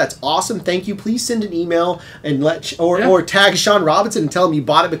 first off, that's awesome. Thank you. Please send an email and or tag Sean Robinson and tell him you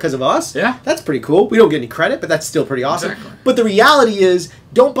bought it because of us. Yeah. That's pretty cool. We don't get any credit, but that's still pretty awesome. Exactly. But the reality is,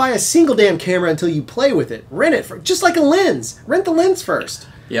 don't buy a single damn camera until you play with it. Rent it, just like a lens. Rent the lens first.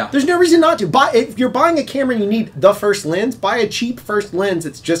 Yeah. There's no reason not to. If you're buying a camera and you need the first lens, buy a cheap first lens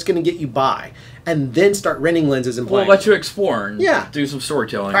that's just going to get you by. And then start renting lenses and playing. Well, let you explore and yeah. do some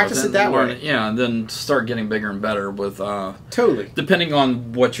storytelling. Practice it that way. Yeah, and then start getting bigger and better with... totally. Depending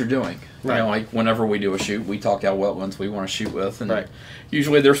on what you're doing. Right. You know, like whenever we do a shoot, we talk out what ones we want to shoot with. And right.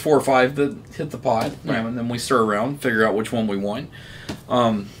 usually there's 4 or 5 that hit the pot. Right. You know, and then we stir around, figure out which one we want.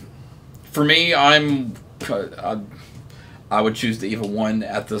 For me, I would choose the EVA 1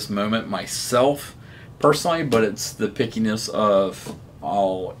 at this moment myself, personally, but it's the pickiness of,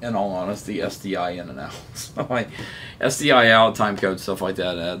 in all honesty, SDI in and out. So like SDI out, time code, stuff like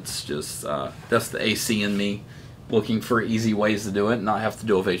that, that's just, that's the AC in me, looking for easy ways to do it and not have to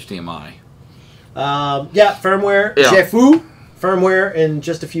do it with HDMI. Yeah, firmware, yeah. GH5 firmware in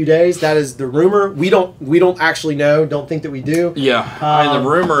just a few days. That is the rumor. We don't actually know. Don't think that we do. Yeah, and the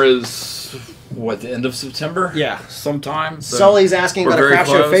rumor is... What, the end of September? Yeah. Sometime? So Sully's asking about a Craft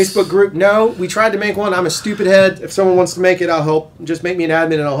Show Facebook group. No, we tried to make one. I'm a stupid head. If someone wants to make it, I'll help. Just make me an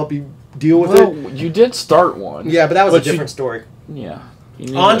admin and I'll help you deal with it. You did start one. Yeah, but that was a different story. Yeah.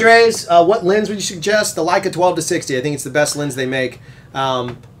 Andres, what lens would you suggest? The Leica 12-60. I think it's the best lens they make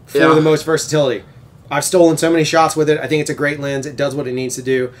for the most versatility. I've stolen so many shots with it. I think it's a great lens. It does what it needs to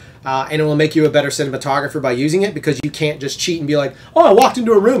do. And it will make you a better cinematographer by using it because you can't just cheat and be like, oh, I walked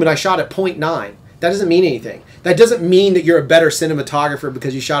into a room and I shot at 0.9. That doesn't mean anything. That doesn't mean that you're a better cinematographer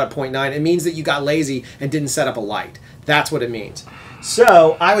because you shot at 0.9. It means that you got lazy and didn't set up a light. That's what it means.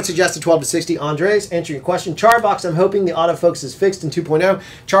 So I would suggest a 12-60. Andres, answer your question. Charbox, I'm hoping the autofocus is fixed in 2.0.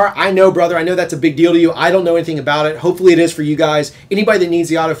 Char, I know, brother. I know that's a big deal to you. I don't know anything about it. Hopefully it is for you guys. Anybody that needs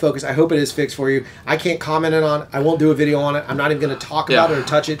the autofocus, I hope it is fixed for you. I can't comment on it. I won't do a video on it. I'm not even going to talk about it or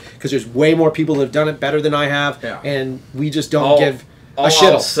touch it because there's way more people that have done it better than I have. Yeah. And we just don't give a shittle.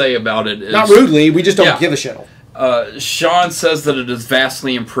 All I'll say about it is... Not rudely. We just don't give a shittle. Sean says that it is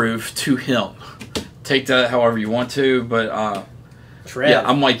vastly improved to him. Take that however you want to, but... Trev. Yeah,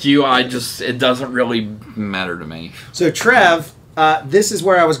 I'm like you. It doesn't really matter to me. So Trev, this is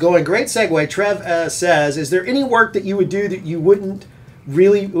where I was going. Great segue. Trev says, is there any work that you would do that you would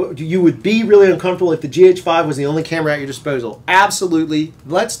be really uncomfortable if the GH5 was the only camera at your disposal? Absolutely.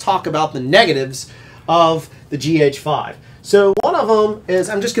 Let's talk about the negatives of the GH5. So one of them is,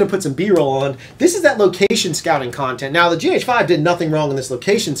 I'm just going to put some B-roll on. This is that location scouting content. Now, the GH5 did nothing wrong in this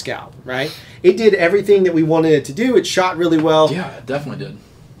location scout, right? It did everything that we wanted it to do. It shot really well. Yeah, it definitely did.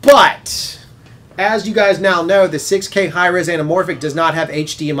 But, as you guys now know, the 6K high-res anamorphic does not have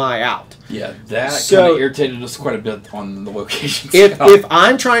HDMI out. Yeah, that kind of irritated us quite a bit on the location scout. If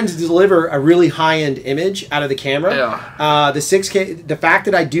I'm trying to deliver a really high-end image out of the camera, the 6K, the fact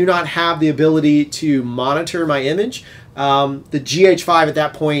that I do not have the ability to monitor my image, the GH5 at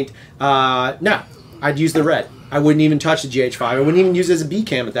that point, no, I'd use the red. I wouldn't even touch the GH5. I wouldn't even use it as a B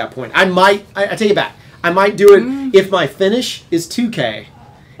cam at that point. I take it back. I might do it if my finish is 2K.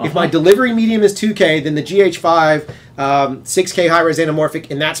 If my delivery medium is 2K, then the GH5 6K high-res anamorphic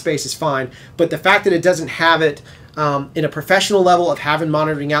in that space is fine. But the fact that it doesn't have it in a professional level of having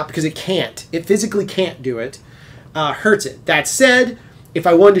monitoring out, because it physically can't do it, hurts it. That said, if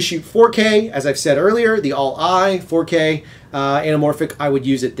I wanted to shoot 4K, as I've said earlier, the all-eye 4K anamorphic, I would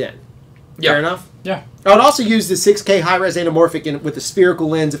use it then. Fair enough? Yeah. I would also use the 6K high-res anamorphic with a spherical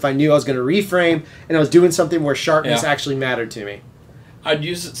lens if I knew I was going to reframe and I was doing something where sharpness actually mattered to me. I'd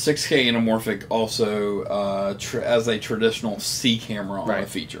use it 6K anamorphic also as a traditional C camera on a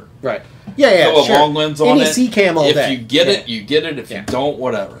feature. Right. Yeah, so a long lens on Any it. C cam all day. If you get it, you get it. If you don't,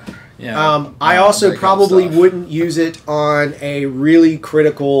 whatever. Yeah. I also probably wouldn't use it on a really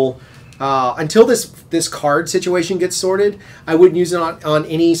critical... until this card situation gets sorted, I wouldn't use it on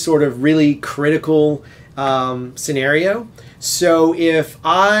any sort of really critical scenario. So if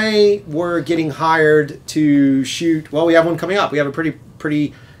I were getting hired to shoot, well, we have one coming up. We have a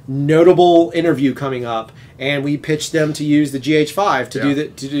pretty notable interview coming up, and we pitched them to use the GH5 to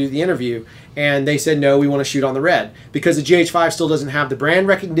do the interview, and they said no, we want to shoot on the red because the GH5 still doesn't have the brand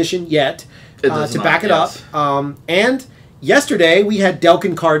recognition yet to back it up. And yesterday we had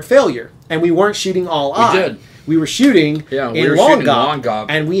Delkin card failure, and we weren't shooting all eye. We did. We were shooting in long gob,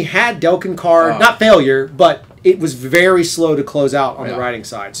 and we had Delkin card not failure, but it was very slow to close out on the writing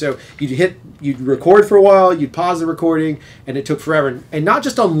side. So you'd record for a while, you'd pause the recording, and it took forever. And not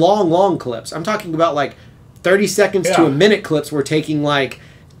just on long clips. I'm talking about like 30 seconds to a minute clips were taking like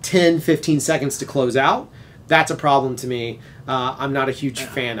 10, 15 seconds to close out. That's a problem to me. I'm not a huge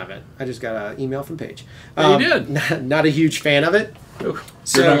fan of it. I just got an email from Paige. You did? Not a huge fan of it. Ooh,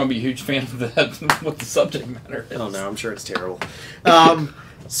 you're not going to be a huge fan of that, what the subject matter is. Oh, no, I'm sure it's terrible.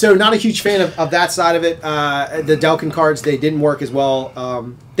 So not a huge fan of that side of it. The Delkin cards, they didn't work as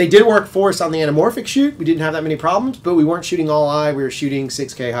well. They did work for us on the anamorphic shoot. We didn't have that many problems, but we weren't shooting all eye. We were shooting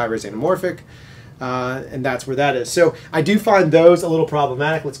 6K high-res anamorphic, and that's where that is. So I do find those a little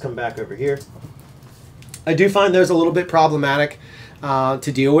problematic. Let's come back over here. I do find those a little bit problematic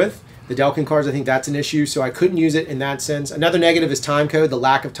to deal with. The Delkin cards, I think that's an issue, so I couldn't use it in that sense. Another negative is time code, the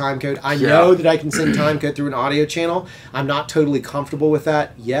lack of time code. I know that I can send time code through an audio channel. I'm not totally comfortable with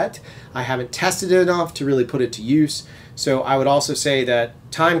that yet. I haven't tested it enough to really put it to use. So I would also say that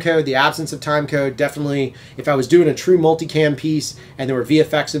time code, the absence of time code, definitely, if I was doing a true multicam piece and there were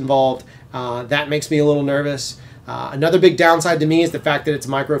VFX involved, that makes me a little nervous. Another big downside to me is the fact that it's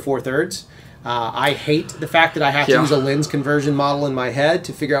micro four thirds. I hate the fact that I have to use a lens conversion model in my head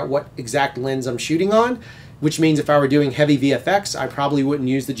to figure out what exact lens I'm shooting on, which means if I were doing heavy VFX, I probably wouldn't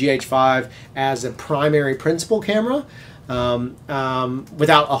use the GH5 as a primary principal camera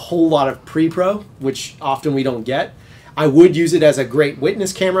without a whole lot of pre-pro, which often we don't get. I would use it as a great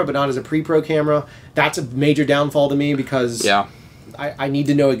witness camera, but not as a pre-pro camera. That's a major downfall to me because I need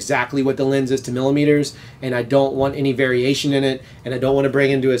to know exactly what the lens is to millimeters, and I don't want any variation in it, and I don't want to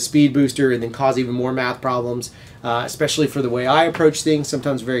bring into a speed booster and then cause even more math problems, especially for the way I approach things,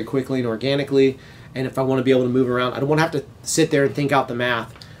 sometimes very quickly and organically. And if I want to be able to move around, I don't want to have to sit there and think out the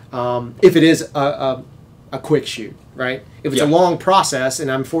math if it is a quick shoot, right? If it's a long process and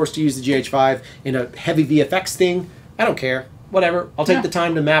I'm forced to use the GH5 in a heavy VFX thing, I don't care. Whatever. I'll take the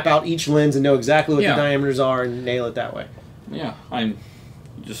time to map out each lens and know exactly what the diameters are and nail it that way. Yeah, I'm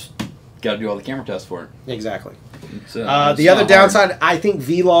just got to do all the camera tests for it. Exactly. The other downside, I think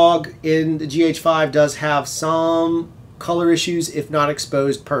Vlog in the GH5 does have some color issues if not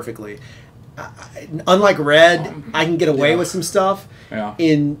exposed perfectly. Unlike Red, I can get away with some stuff.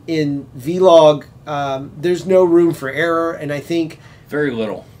 In Vlog, there's no room for error, and I think very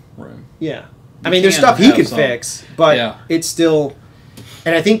little room. I mean, there's stuff he could fix, but it's still.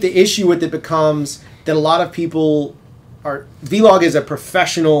 And I think the issue with it becomes that a lot of people. Vlog is a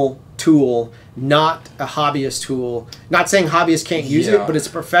professional tool, not a hobbyist tool. Not saying hobbyists can't use it, but it's a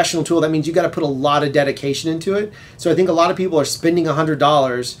professional tool. That means you got to put a lot of dedication into it. So I think a lot of people are spending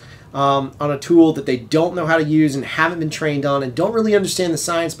 $100 on a tool that they don't know how to use and haven't been trained on and don't really understand the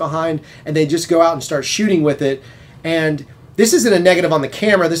science behind, and they just go out and start shooting with it. And this isn't a negative on the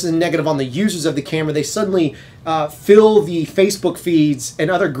camera. This is a negative on the users of the camera. They suddenly fill the Facebook feeds and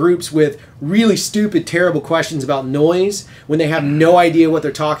other groups with really stupid, terrible questions about noise when they have no idea what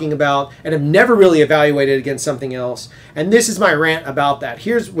they're talking about and have never really evaluated against something else. And this is my rant about that.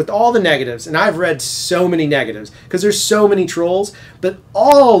 Here's with all the negatives, and I've read so many negatives because there's so many trolls, but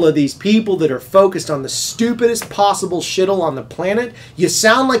all of these people that are focused on the stupidest possible shittle on the planet, you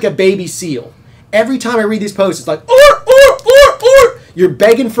sound like a baby seal. Every time I read these posts, it's like, you're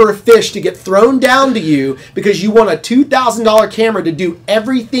begging for a fish to get thrown down to you because you want a $2,000 camera to do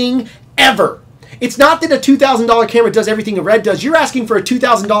everything ever. It's not that a $2,000 camera does everything a Red does. You're asking for a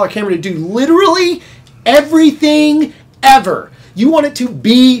 $2,000 camera to do literally everything ever. You want it to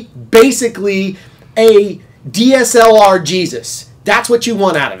be basically a DSLR Jesus. That's what you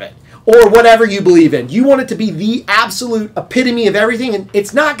want out of it. Or whatever you believe in. You want it to be the absolute epitome of everything, and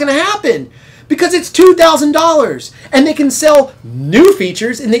it's not going to happen. Because it's $2,000, and they can sell new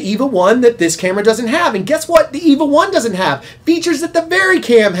features in the EVA 1 that this camera doesn't have. And guess what? The EVA 1 doesn't have features that the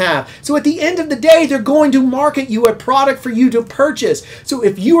VariCam have. So at the end of the day, they're going to market you a product for you to purchase. So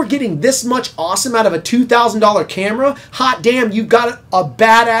if you are getting this much awesome out of a $2,000 camera, hot damn, you've got a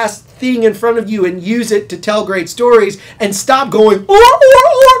badass thing in front of you and use it to tell great stories and stop going,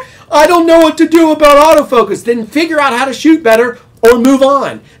 I don't know what to do about autofocus. Then figure out how to shoot better or move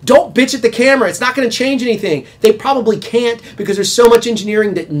on. Don't bitch at the camera. It's not going to change anything. They probably can't because there's so much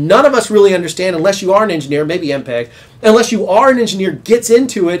engineering that none of us really understand unless you are an engineer, maybe MPEG. Unless you are an engineer, gets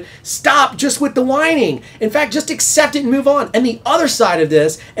into it, stop just with the whining. In fact, just accept it and move on. And the other side of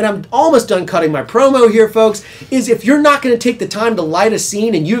this, and I'm almost done cutting my promo here, folks, is if you're not going to take the time to light a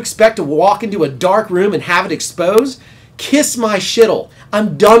scene and you expect to walk into a dark room and have it exposed, kiss my shittle.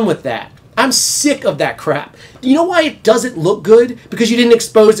 I'm done with that. I'm sick of that crap. Do you know why it doesn't look good? Because you didn't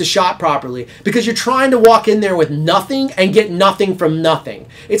expose the shot properly. Because you're trying to walk in there with nothing and get nothing from nothing.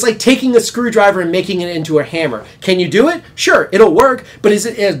 It's like taking a screwdriver and making it into a hammer. Can you do it? Sure, it'll work. But is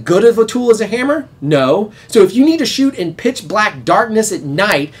it as good of a tool as a hammer? No. So if you need to shoot in pitch black darkness at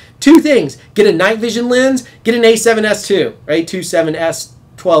night, two things. Get a night vision lens, get an A7S II, right? 27S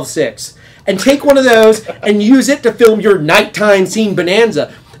 12.6 and take one of those and use it to film your nighttime scene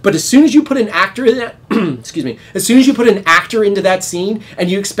bonanza. But as soon as you put an actor in that, excuse me, as soon as you put an actor into that scene and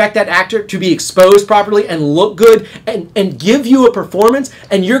you expect that actor to be exposed properly and look good and give you a performance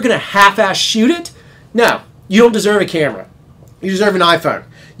and you're going to half-ass shoot it, no, you don't deserve a camera. You deserve an iPhone.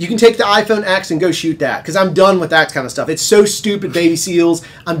 You can take the iPhone X and go shoot that because I'm done with that kind of stuff. It's so stupid, baby seals.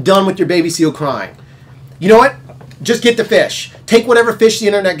 I'm done with your baby seal crying. You know what? Just get the fish. Take whatever fish the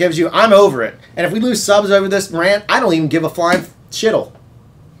internet gives you. I'm over it. And if we lose subs over this rant, I don't even give a flying shittle.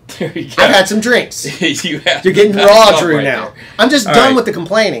 There you go. I've had some drinks. You're getting raw, Drew, right now. There. I'm just done with the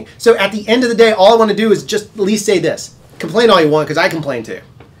complaining. So at the end of the day, all I want to do is just at least say this. Complain all you want because I complain too.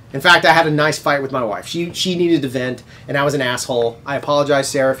 In fact, I had a nice fight with my wife. She needed to vent, and I was an asshole. I apologize,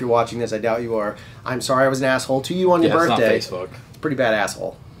 Sarah, if you're watching this. I doubt you are. I'm sorry I was an asshole to you on your birthday. It's not Facebook. Pretty bad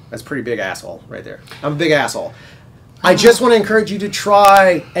asshole. That's a pretty big asshole right there. I'm a big asshole. I just want to encourage you to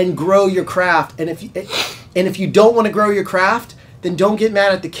try and grow your craft. And if you don't want to grow your craft, then don't get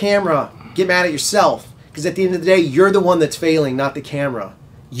mad at the camera. Get mad at yourself. Because at the end of the day, you're the one that's failing, not the camera.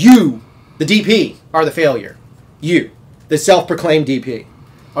 You, the DP, are the failure. You, the self-proclaimed DP,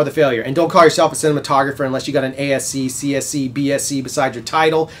 are the failure. And don't call yourself a cinematographer unless you got an ASC, CSC, BSc beside your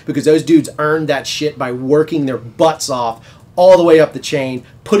title, because those dudes earned that shit by working their butts off all the way up the chain,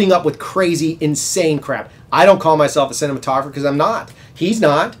 putting up with crazy, insane crap. I don't call myself a cinematographer because I'm not. He's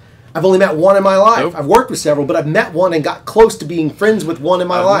not. I've only met one in my life. Nope. I've worked with several, but I've met one and got close to being friends with one in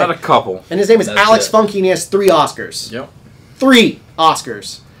my life. I've met a couple. And his name is Alex Funky, and he has 3 Oscars. Yep. 3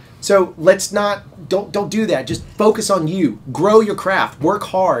 Oscars. So let's not, don't do that. Just focus on you. Grow your craft. Work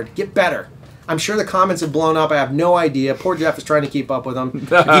hard. Get better. I'm sure the comments have blown up. I have no idea. Poor Jeff is trying to keep up with them. If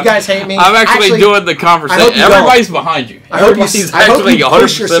you guys hate me, I'm actually doing the conversation. Everybody's behind you. I hope you push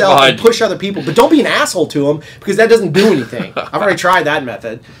 100% yourself behind and push other people, but don't be an asshole to them because that doesn't do anything. I've already tried that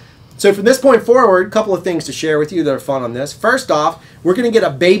method. So from this point forward, a couple of things to share with you that are fun on this. First off, we're going to get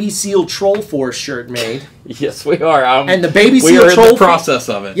a Baby Seal Troll Force shirt made. Yes, we are. And the Baby Seal we are Troll in the process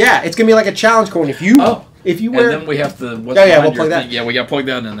of it. Yeah, it's going to be like a challenge coin. If you wear, and then we have to. We'll plug that. Yeah, we got to plug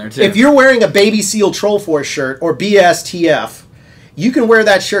that in there too. If you're wearing a Baby Seal Troll Force shirt or BSTF, you can wear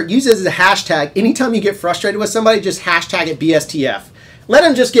that shirt. Use it as a hashtag. Anytime you get frustrated with somebody, just hashtag it BSTF. Let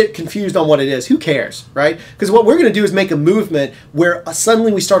them just get confused on what it is. Who cares, right? Because what we're going to do is make a movement where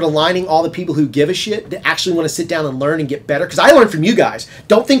suddenly we start aligning all the people who give a shit that actually want to sit down and learn and get better. Because I learned from you guys.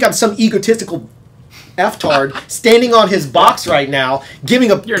 Don't think I'm some egotistical F-tard standing on his box right now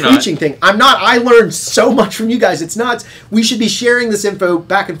giving a preaching thing. I'm not. I learned so much from you guys. It's nuts. We should be sharing this info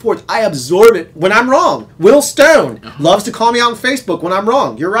back and forth. I absorb it when I'm wrong. Will Stone loves to call me out on Facebook when I'm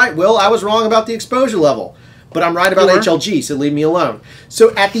wrong. You're right, Will. I was wrong about the exposure level. But I'm right about HLG, so leave me alone.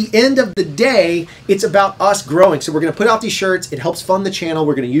 So at the end of the day, it's about us growing. So we're going to put out these shirts. It helps fund the channel.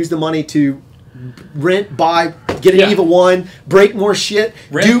 We're going to use the money to rent, buy, get an EVA 1, break more shit,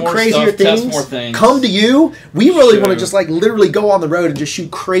 do crazier things, test more things, come to you. We really want to just like literally go on the road and just shoot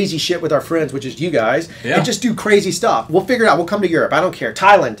crazy shit with our friends, which is you guys, and just do crazy stuff. We'll figure it out. We'll come to Europe. I don't care.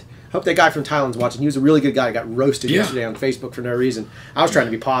 Thailand. Hope that guy from Thailand's watching. He was a really good guy. He got roasted yesterday on Facebook for no reason. I was trying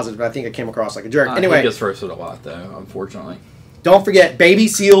to be positive, but I think I came across like a jerk. Anyway, he gets roasted a lot, though, unfortunately. Don't forget, Baby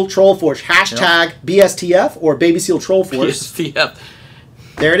Seal Troll Force. Hashtag BSTF or Baby Seal Troll Force. BSTF.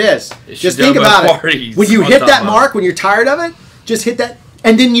 There it is. Just think about it. When you hit that mark, when you're tired of it, just hit that.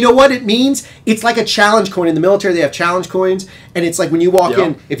 And then you know what it means? It's like a challenge coin. In the military, they have challenge coins. And it's like when you walk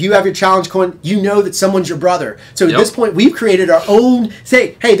in, if you have your challenge coin, you know that someone's your brother. So at this point, we've created our own,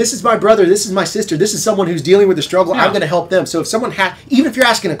 say, hey, this is my brother, this is my sister, this is someone who's dealing with a struggle, I'm going to help them. So if someone even if you're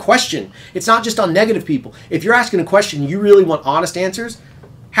asking a question, it's not just on negative people. If you're asking a question, you really want honest answers,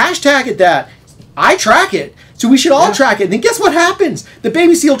 hashtag it that. I track it. So we should all track it. And then guess what happens? The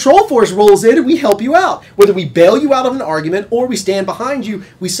Baby Seal Troll Force rolls in and we help you out. Whether we bail you out of an argument or we stand behind you,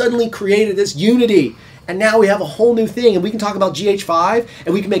 we suddenly created this unity. And now we have a whole new thing. And we can talk about GH5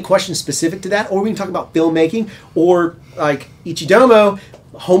 and we can make questions specific to that. Or we can talk about filmmaking or like Ichidomo,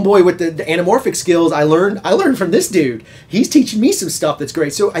 homeboy with the anamorphic skills. I learned from this dude. He's teaching me some stuff that's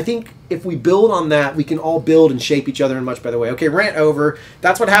great. So I think if we build on that, we can all build and shape each other in a much better way. Okay, rant over.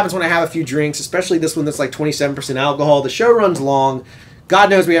 That's what happens when I have a few drinks, especially this one that's like 27% alcohol. The show runs long. God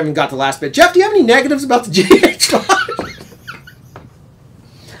knows we haven't got the last bit. Jeff, do you have any negatives about the GH5?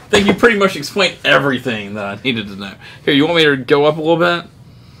 I think you pretty much explained everything that I needed to know. Here, you want me to go up a little bit?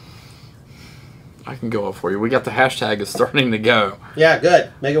 I can go up for you. We got the hashtag is starting to go. Yeah,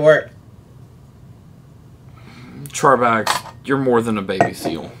 good. Make it work. Charbax, you're more than a baby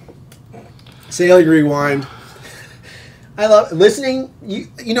seal. Sailing Rewind. I love listening.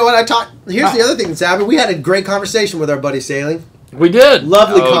 You know what I talked. Here's the other thing that's happened. We had a great conversation with our buddy Sailing. We did.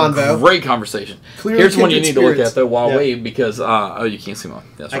 Lovely convo. Great conversation. Clearly Here's one you need spirits. to look at, though, while we, because, oh, you can't see mine.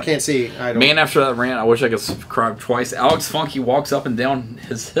 That's right. I can't see. I don't. Man, after that rant, I wish I could subscribe twice. Alex Funky walks up and down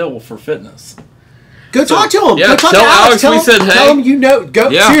his hill for fitness. Go talk to him. Yeah, go talk tell to Alex. we said hey. Tell him you know. Go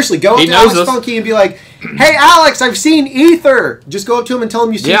seriously. Go up to Alex Funky and be like, "Hey, Alex, I've seen Ether." Just go up to him and tell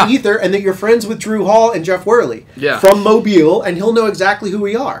him you've seen Ether and that you're friends with Drew Hall and Jeff Worley from Mobile, and he'll know exactly who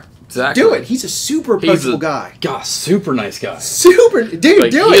we are. Exactly. Do it. He's a super approachable guy. God, super nice guy. Super dude.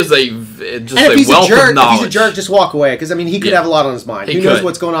 Like, do he it. is a wealth of knowledge. If he's a jerk, just walk away, because I mean he could have a lot on his mind. He knows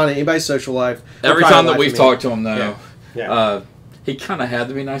what's going on in anybody's social life. Every time that we've talked to him, though, he kind of had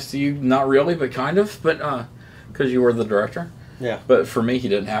to be nice to you. Not really, but kind of. But because you were the director. Yeah. But for me, he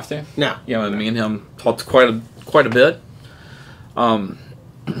didn't have to. No. You know, me and him talked quite a bit. Yeah, I'm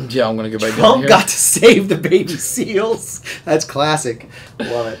going to go back down here. Trump got to save the baby seals. That's classic.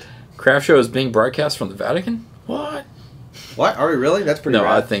 Love it. CRFTSHO is being broadcast from the Vatican? What? What? Are we really? That's pretty rad.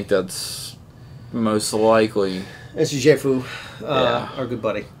 I think that's most likely. This is GH5, our good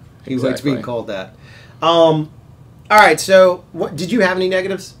buddy. He likes being called that. All right, so did you have any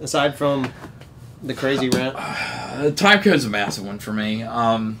negatives aside from the crazy rant? Time code's a massive one for me.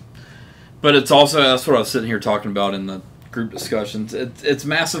 But it's also, that's what I was sitting here talking about in the group discussions. It's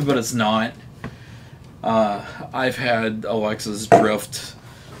massive, but it's not. I've had Alexa's drift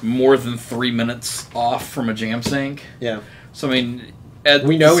more than 3 minutes off from a jam sync. Yeah. So, I mean, at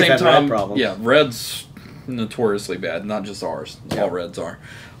we know the same we've had time, red problems. Yeah, red's notoriously bad, not just ours. All reds are.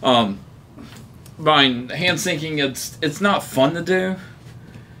 Hand syncing, it's not fun to do.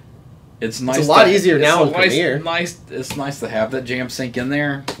 It's nice. It's a lot easier now with Premiere. It's nice to have that jam sync in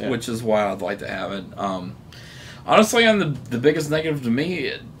there, which is why I'd like to have it. Honestly, on the biggest negative to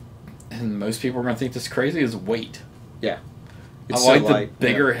me, and most people are going to think this is crazy, is weight. Yeah. I like the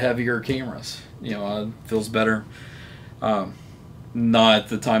bigger, heavier cameras. You know, it feels better. Not at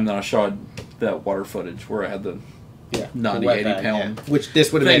the time that I shot that water footage where I had the 90, 80 pound. Yeah. Which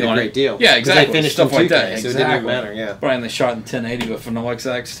this would have made a great deal. Yeah, exactly. They finished stuff like that. So it didn't even matter. Yeah. But they shot in 1080 with an Alexa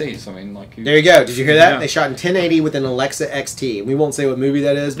XT. So I mean, like. There you go. Did you hear that? They shot in 1080 with an Alexa XT. We won't say what movie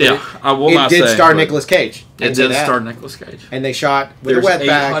that is. But I will not say. It did star Nicolas Cage. It did star Nicolas Cage. And they shot with a wet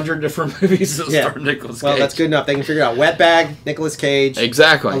bag. 800 different movies that star Nicolas Cage. Well, that's good enough. They can figure it out. Wet bag, Nicolas Cage.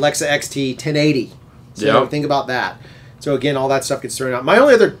 Exactly. Alexa XT, 1080. So think about that. So again, all that stuff gets thrown out. My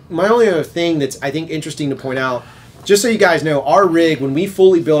only other thing that's I think interesting to point out, just so you guys know, our rig, when we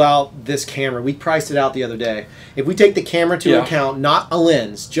fully built out this camera, we priced it out the other day. If we take the camera to account, not a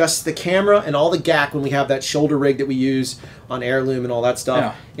lens, just the camera and all the GAC when we have that shoulder rig that we use on Heirloom and all that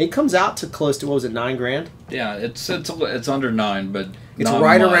stuff, it comes out to close to, what was it, $9 grand? Yeah, it's under 9, but it's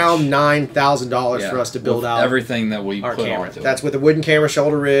right around $9,000 for us to build out everything that we put camera. onto it. That's with a wooden camera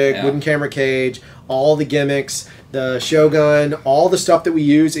shoulder rig, wooden camera cage, all the gimmicks, the Shogun, all the stuff that we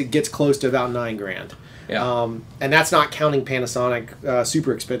use. It gets close to about $9 grand. Yeah. And that's not counting Panasonic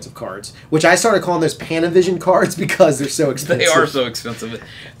super expensive cards, which I started calling those Panavision cards because they're so expensive. They are so expensive.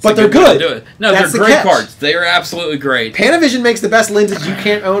 But they're good. Do it. No, they're great cards. They are absolutely great. Panavision makes the best lenses you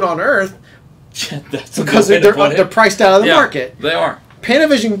can't own on Earth that's because they're priced out of the market. They are.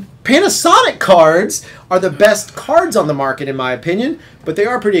 Panasonic cards are the best cards on the market, in my opinion, but they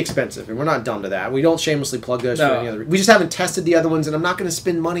are pretty expensive, and we're not dumb to that. We don't shamelessly plug those for any other. We just haven't tested the other ones, and I'm not going to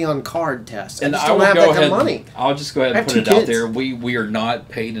spend money on card tests. I just don't have that kind of money. I'll just go ahead and put it out there. We are not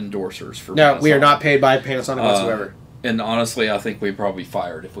paid endorsers for No, Panasonic. we are not paid by Panasonic whatsoever. And honestly, I think we'd probably be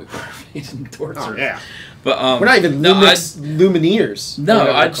fired if we were paid endorsers. Oh, yeah. But we're not even Lumineers.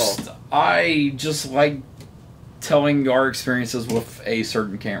 No, I just like telling our experiences with a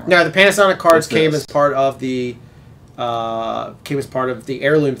certain camera. Now, the Panasonic cards came as part of the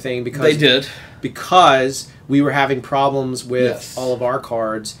Heirloom thing because we were having problems with all of our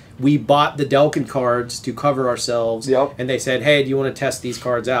cards. We bought the Delkin cards to cover ourselves, and they said, "Hey, do you want to test these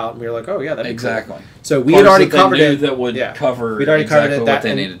cards out?" And we were like, "Oh yeah, that'd be exactly." Cool. So we had already covered it. That would cover. We'd already covered it. What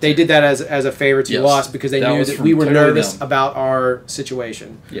they needed. They did that as a favor to us because they knew that we were nervous about our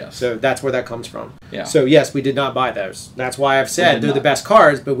situation. Yes. So that's where that comes from. Yeah. So yes, we did not buy those. That's why I've said they're the best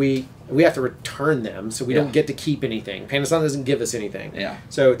cards, but we have to return them, so we don't get to keep anything. Panasonic doesn't give us anything. Yeah.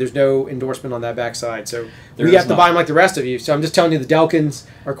 So there's no endorsement on that backside. So we have to buy them like the rest of you. So I'm just telling you the Delkins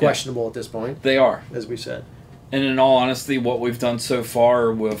are questionable at this point. They are. As we said. And in all honesty, what we've done so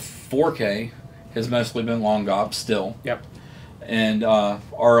far with 4K has mostly been long ops still. Yep. And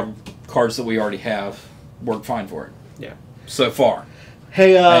our cards that we already have work fine for it. Yeah. So far.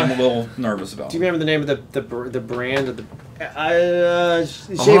 Hey, I'm a little nervous about it. Do you remember the name of the brand of the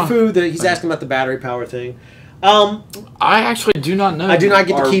GH5? He's asking about the battery power thing. I actually do not know. I do not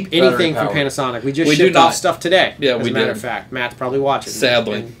get to keep anything from Panasonic. We just shipped off stuff today. Yeah, as we a matter did. of fact. Matt's probably watching.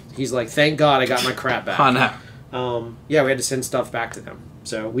 Sadly. And he's like, thank God I got my crap back. I know. Yeah, we had to send stuff back to them.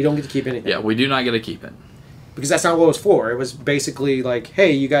 So we don't get to keep anything. Yeah, we do not get to keep it. Because that's not what it was for. It was basically like,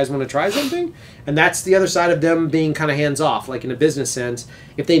 hey, you guys want to try something? And that's the other side of them being kind of hands-off, like in a business sense.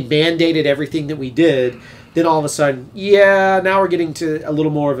 If they mandated everything that we did, then all of a sudden, yeah, now we're getting to a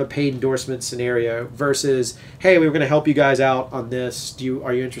little more of a paid endorsement scenario versus, hey, we were going to help you guys out on this.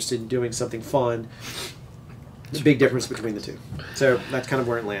 Are you interested in doing something fun? The big difference between the two. So that's kind of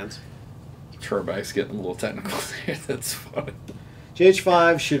where it lands. Turback's getting a little technical there. That's funny.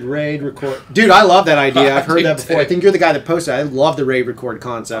 GH5 should RAID record. Dude, I love that idea. I've heard that before. I think you're the guy that posted it. I love the RAID record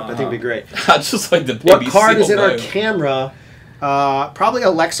concept. I think it'd be great. I just like the What card is in our camera? Probably a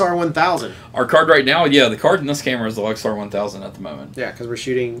Lexar 1000. Our card right now, yeah, the card in this camera is the Lexar 1000 at the moment. Yeah, because we're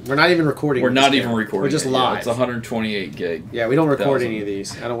shooting. We're not even recording. We're not even recording. We're just live. It's 128 gig. Yeah, we don't record any of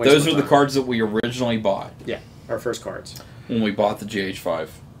these. I don't waste Those my are time. the cards that we originally bought. Yeah, our first cards. When we bought the GH5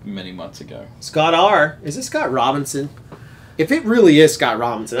 many months ago. Scott R. Is this Scott Robinson? If it really is Scott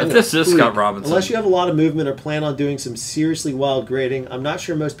Robinson, if this is Scott Robinson, unless you have a lot of movement or plan on doing some seriously wild grading, I'm not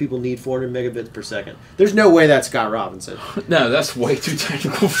sure most people need 400 megabits per second. There's no way that's Scott Robinson. No, that's way too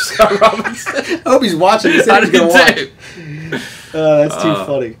technical for Scott Robinson. I hope he's watching. He said he's going to watch. That's too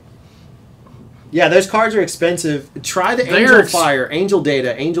funny. Yeah, those cards are expensive. Try the Angel Fire, Angel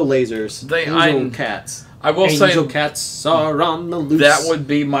Data, Angel Lasers, Angel Cats. I will say, Angel Cats are on the loose. That would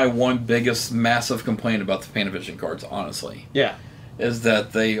be my one biggest massive complaint about the Panavision cards, honestly. Yeah. Is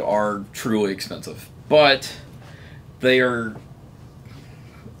that they are truly expensive. But they are...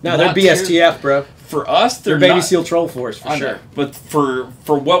 No, they're BSTF, bro. For us, they're Baby Seal Troll Force, for sure. But for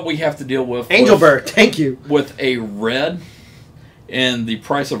what we have to deal with... Angel Bird, thank you. With a red and the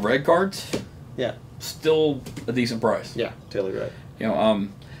price of red cards... Yeah. Still a decent price. Yeah, totally right. You know,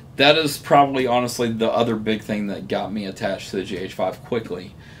 that is probably, honestly, the other big thing that got me attached to the GH5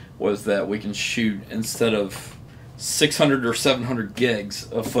 quickly was that we can shoot, instead of 600 or 700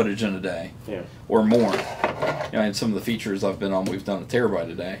 gigs of footage in a day, or more. You know, and some of the features I've been on, we've done a terabyte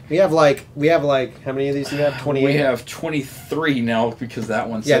a day. We have like, how many of these do you have? 28? We have 23 now because that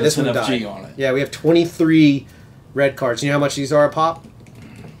one says this NFG on it. Yeah, we have 23 red cards. You know how much these are a pop?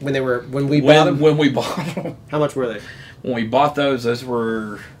 When we bought them? When we bought them. How much were they? When we bought those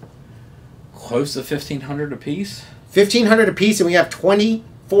were close to $1,500 a piece. $1,500 a piece, and we have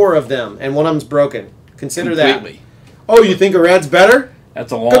 24 of them, and one of them's broken. Consider completely. That. Oh, you think a red's better?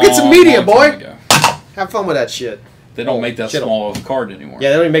 That's a long. Go get some media, boy. Ago. Have fun with that shit. They don't make that small of a card anymore. Yeah,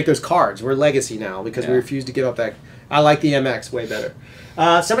 they don't even make those cards. We're legacy now because we refuse to give up that. I like the MX way better.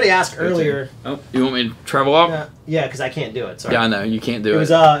 Somebody asked earlier. Oh, you want me to travel up? Yeah, because I can't do it. Sorry. Yeah, I know you can't do it. It was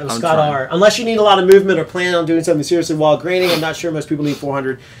Scott R. Unless you need a lot of movement or plan on doing something seriously while grading, I'm not sure most people need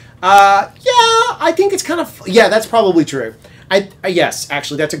 400. Yeah, I think it's kind of that's probably true. Yes,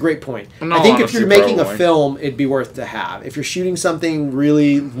 actually, that's a great point. No, I think if you're making a film, it'd be worth to have. If you're shooting something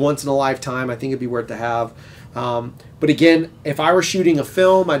really once in a lifetime, I think it'd be worth to have. But again, if I were shooting a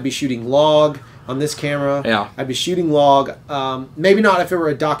film, I'd be shooting log on this camera. Yeah. I'd be shooting log. Maybe not if it were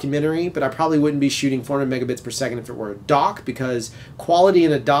a documentary, but I probably wouldn't be shooting 400 megabits per second if it were a doc, because quality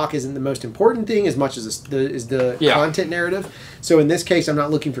in a doc isn't the most important thing as much as the content narrative. So in this case, I'm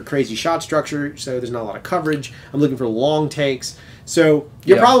not looking for crazy shot structure, so there's not a lot of coverage. I'm looking for long takes. So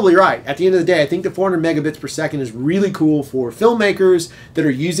you're probably right. At the end of the day, I think the 400 megabits per second is really cool for filmmakers that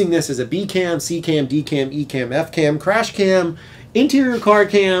are using this as a B cam, C cam, D cam, E cam, F cam, crash cam, interior car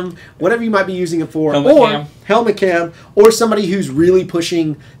cam, whatever you might be using it for, helmet cam, or somebody who's really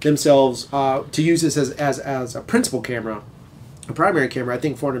pushing themselves to use this as a principal camera, a primary camera. I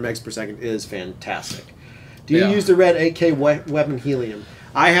think 400 megs per second is fantastic. Do you use the red 8K weapon helium?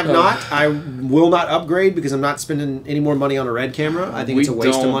 I have not. I will not upgrade because I'm not spending any more money on a red camera. I think it's a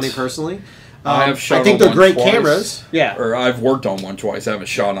waste of money personally. I think they're great cameras. Yeah. Or I've worked on one twice. I haven't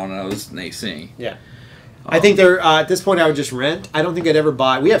shot on it. I was an AC. Yeah. I think they're at this point I would just rent. I don't think I'd ever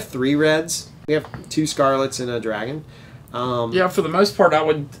buy. We have 3 reds. We have 2 Scarlets and a Dragon. Yeah, for the most part, I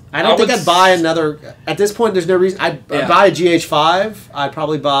would. I don't think I'd buy another. At this point, there's no reason. I'd buy a GH5. I'd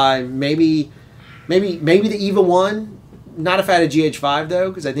probably buy maybe the EVA 1. Not if I had a GH5 though,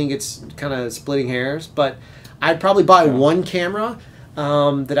 because I think it's kind of splitting hairs. But I'd probably buy one camera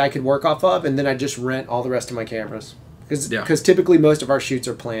that I could work off of, and then I'd just rent all the rest of my cameras. Because typically most of our shoots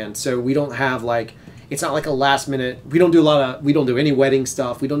are planned, so we don't have like. It's not like a last minute. We don't do any wedding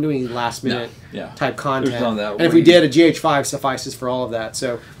stuff. We don't do any last minute type content. None of that. And if we did, a GH5 suffices for all of that.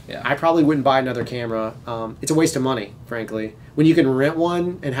 So I probably wouldn't buy another camera. It's a waste of money, frankly. When you can rent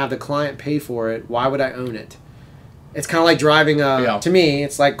one and have the client pay for it, why would I own it? It's kind of like driving to me,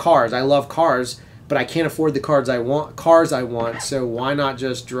 it's like cars. I love cars, but I can't afford the cars I want, so why not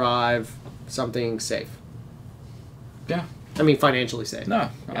just drive something safe? Yeah. I mean, financially safe. No,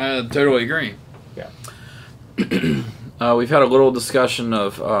 I totally agree. Yeah. We've had a little discussion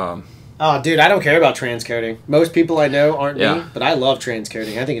of... oh, dude, I don't care about transcoding. Most people I know aren't me, but I love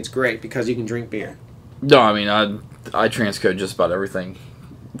transcoding. I think it's great because you can drink beer. No, I mean, I transcode just about everything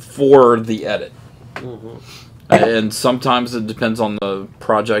for the edit. Mm-hmm. And sometimes it depends on the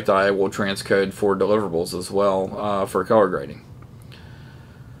project. I will transcode for deliverables as well for color grading.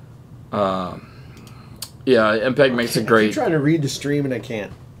 Yeah, MPEG makes a great... I'm trying to read the stream and I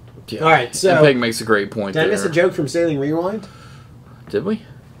can't. Yeah. All right, so... MPEG makes a great point there. Did I miss a joke from Sailing Rewind? Did we?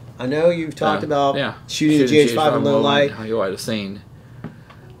 I know you've talked about shooting the GH5 in low light. How you light a scene.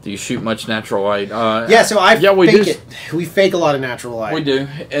 Do you shoot much natural light? Yeah, so we fake it. We fake a lot of natural light. We do,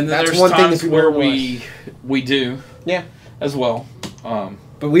 and then there's one times where we do, as well.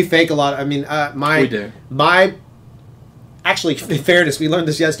 But we fake a lot. I mean, we do. Actually, in fairness, we learned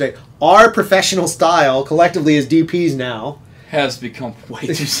this yesterday. Our professional style, collectively as DPs now, has become way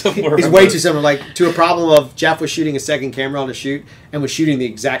too similar. It's way too similar. Like, to a problem of Jeff was shooting a second camera on a shoot and was shooting the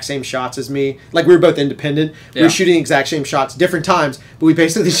exact same shots as me. Like, we were both independent. We were shooting the exact same shots, different times, but we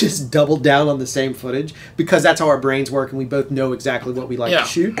basically just doubled down on the same footage because that's how our brains work and we both know exactly what we like to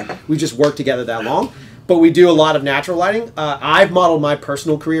shoot. We just worked together that long. But we do a lot of natural lighting. I've modeled my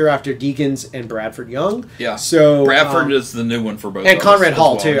personal career after Deakins and Bradford Young. Yeah. So Bradford is the new one for both. And of Conrad us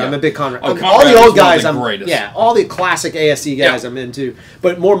Hall as well, too. I'm a big Conrad. Conrad all the old guys. Greatest. All the classic ASC guys I'm into.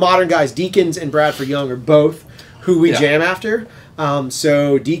 But more modern guys, Deakins and Bradford Young are both who we jam after.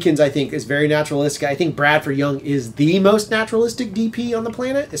 So Deakins, I think, is very naturalistic. I think Bradford Young is the most naturalistic DP on the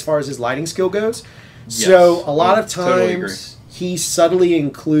planet as far as his lighting skill goes. Yes. So a lot of times he subtly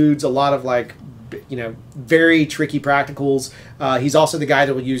includes a lot of like, you know, very tricky practicals. He's also the guy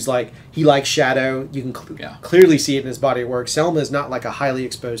that will use, like, he likes shadow. You can clearly see it in his body of work. Selma is not like a highly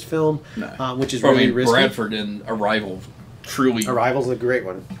exposed film, which is really risky. Bradford in Arrival, truly. Arrival's a great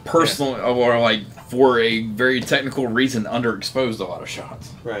one. Personally, or like for a very technical reason, underexposed a lot of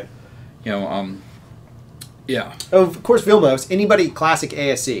shots. Right. You know, Oh, of course, Vilmos. Anybody classic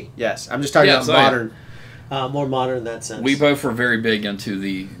ASC? Yes. I'm just talking about modern, more modern in that sense. We both were very big into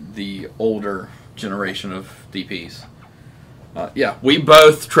the older generation of DPs. We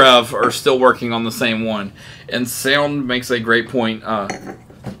both, Trev, are still working on the same one. And Sound makes a great point.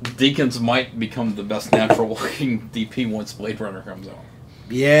 Deakins might become the best natural-looking DP once Blade Runner comes out.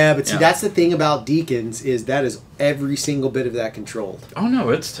 Yeah, but see, that's the thing about Deakins is that is every single bit of that controlled. Oh, no,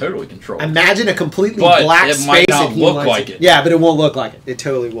 it's totally controlled. Imagine a completely black space. It might not look like it. Yeah, but it won't look like it. It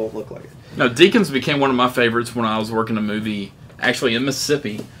totally won't look like it. No, Deakins became one of my favorites when I was working a movie, actually in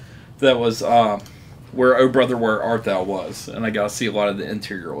Mississippi, that was where Oh Brother Where Art Thou was, and I got to see a lot of the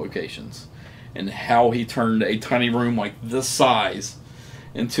interior locations and how he turned a tiny room like this size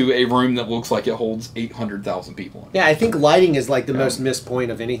into a room that looks like it holds 800,000 people. Yeah, I think lighting is like the most missed point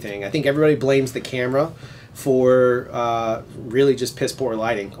of anything. I think everybody blames the camera for really just piss poor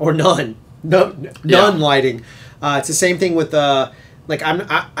lighting or none lighting. It's the same thing with like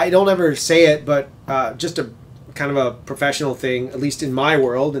I don't ever say it, but just a kind of a professional thing, at least in my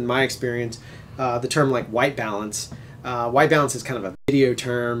world, in my experience, the term like white balance. White balance is kind of a video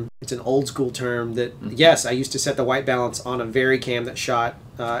term. It's an old school term that, yes, I used to set the white balance on a Varicam that shot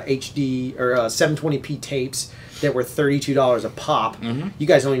HD or 720p tapes that were $32 a pop. You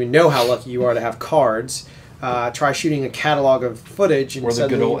guys don't even know how lucky you are to have cards. Try shooting a catalog of footage. And or the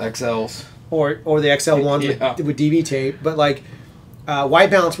good old XLs. Or the XL1 with DV tape. But like, white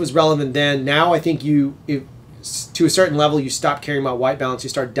balance was relevant then. Now I think to a certain level, you stop caring about white balance.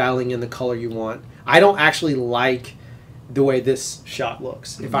 You start dialing in the color you want. I don't actually like the way this shot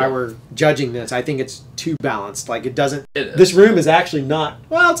looks. If I were judging this, I think it's too balanced. Like, it doesn't... This room is actually not...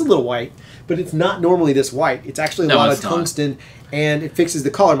 Well, it's a little white, but it's not normally this white. It's actually a lot of tungsten, and it fixes the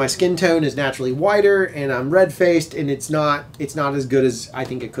color. My skin tone is naturally whiter, and I'm red-faced, and it's not as good as I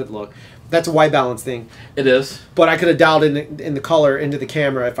think it could look. That's a white balance thing. It is. But I could have dialed in the color into the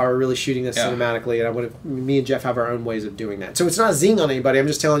camera if I were really shooting this cinematically, and I would have... Me and Jeff have our own ways of doing that. So it's not a zing on anybody. I'm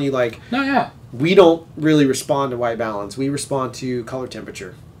just telling you, like... We don't really respond to white balance. We respond to color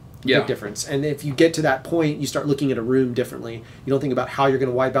temperature. Big difference. And if you get to that point, you start looking at a room differently. You don't think about how you're going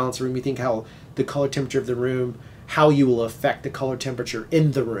to white balance a room. You think how the color temperature of the room, how you will affect the color temperature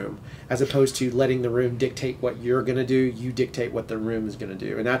in the room, as opposed to letting the room dictate what you're going to do. You dictate what the room is going to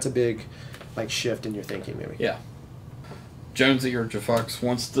do. And that's a big shift in your thinking, maybe. Yeah. Jonesy or Jafox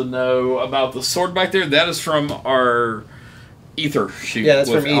wants to know about the sword back there. That is from our Ether shoot. Yeah, that's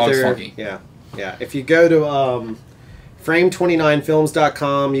with from Alex Ether. Funky. Yeah. If you go to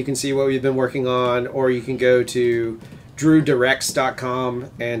frame29films.com. You can see what we've been working on, or you can go to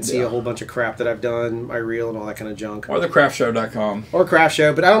drewdirects.com and see a whole bunch of crap that I've done, my reel and all that kind of junk. Or the CRFTSHO.com. Or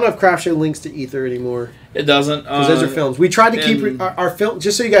CRFTSHO, but I don't know if CRFTSHO links to Ether anymore. It doesn't. Because those are films. We tried to keep our film,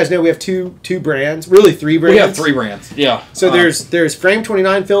 just so you guys know, we have two brands, really 3 brands. We have 3 brands, yeah. So there's Frame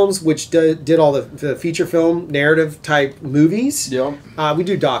 29 Films, which did all the feature film narrative type movies. Yep. We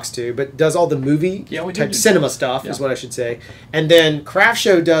do docs too, but does all the movie type cinema stuff is what I should say. And then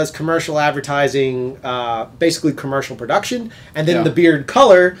CRFTSHO does commercial advertising, basically commercial production, and then the Beard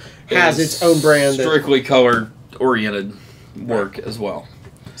Color has its own brand. Strictly color oriented work as well.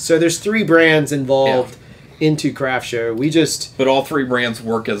 So there's 3 brands involved into CRFTSHO. But all 3 brands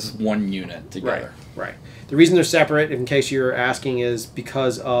work as one unit together. Right. The reason they're separate, in case you're asking, is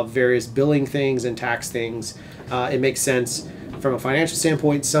because of various billing things and tax things. It makes sense from a financial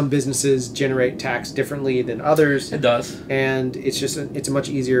standpoint. Some businesses generate tax differently than others. It does. And it's a much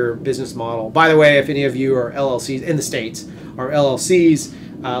easier business model. By the way, if any of you are LLCs in the States, are LLCs,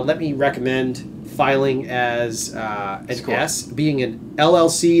 let me recommend filing as an S, being an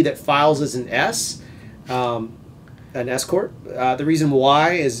LLC that files as an S corp. The reason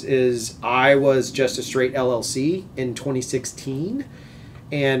why is I was just a straight LLC in 2016,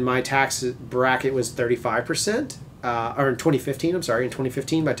 and my tax bracket was 35%. Or in 2015, I'm sorry, in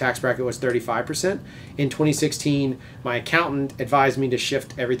 2015 my tax bracket was 35%. In 2016, my accountant advised me to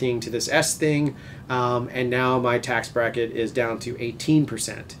shift everything to this S thing, and now my tax bracket is down to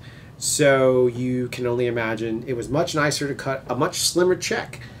 18%. So you can only imagine it was much nicer to cut a much slimmer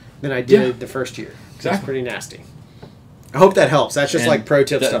check than I did the first year. Exactly. It's pretty nasty. I hope that helps. That's just like pro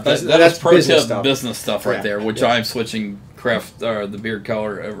tip stuff. That's pro business tip business stuff right there, which I'm switching the Beard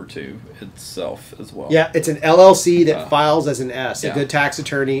Color over to itself as well. Yeah, it's an LLC that files as an S. A good tax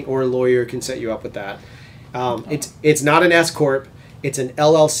attorney or a lawyer can set you up with that. It's not an S corp. It's an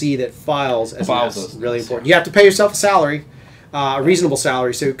LLC that files as an S. Really important. You have to pay yourself a salary, a reasonable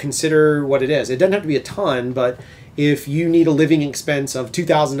salary. So consider what it is. It doesn't have to be a ton, but if you need a living expense of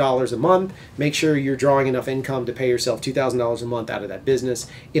 $2,000 a month, make sure you're drawing enough income to pay yourself $2,000 a month out of that business.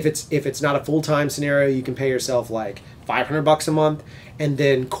 If it's not a full-time scenario, you can pay yourself like $500 a month, and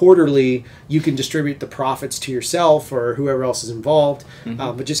then quarterly you can distribute the profits to yourself or whoever else is involved.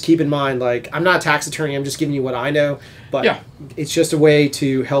 But just keep in mind, like, I'm not a tax attorney, I'm just giving you what I know, but it's just a way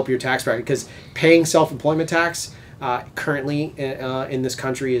to help your tax bracket, because paying self-employment tax currently in this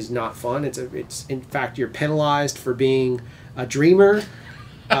country is not fun. It's in fact, you're penalized for being a dreamer,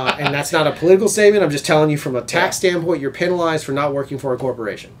 and that's not a political statement. I'm just telling you from a tax standpoint, you're penalized for not working for a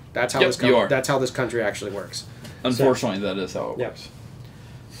corporation. That's how that's how this country actually works. Unfortunately, that is how it works.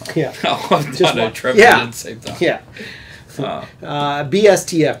 Yeah. Just at the same time. Yeah.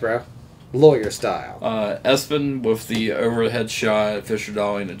 BSTF, bro. Lawyer style. Espen with the overhead shot, Fisher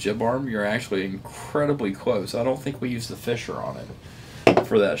dolly, and a jib arm. You're actually incredibly close. I don't think we used the Fisher on it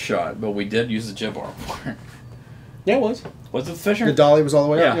for that shot, but we did use the jib arm for it. Yeah, it was. Was it the Fisher? The dolly was all the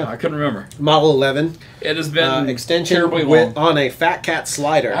way up. Yeah, I couldn't remember. Model 11. It has been extension terribly long. on a Fat Cat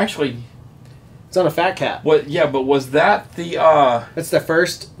slider. Actually, it's on a Fat Cat. What? Yeah, but was that the? That's the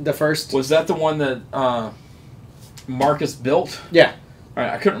first. The first. Was that the one that Marcus built? Yeah. All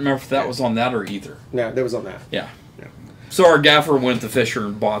right, I couldn't remember if that was on that or either. No, that was on that. Yeah. So our gaffer went to Fisher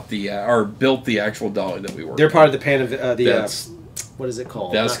and bought or built the actual dolly that we worked. They're part of the what is it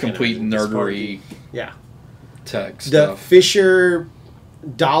called? That's complete nerdery. Tech stuff. The Fisher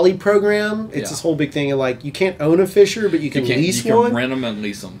dolly program. It's this whole big thing of like, you can't own a Fisher, but you can lease one. You can rent them and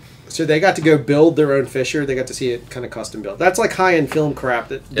lease them. So they got to go build their own Fisher. They got to see it kind of custom built. That's like high-end film crap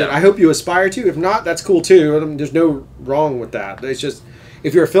that I hope you aspire to. If not, that's cool too. I mean, there's no wrong with that. It's just,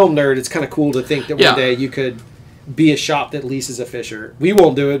 if you're a film nerd, it's kind of cool to think that one day you could be a shop that leases a Fisher. We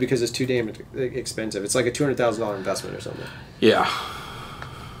won't do it because it's too damn expensive. It's like a $200,000 investment or something. Yeah.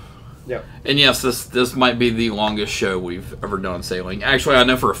 Yep. And yes, this might be the longest show we've ever done sailing. Actually, I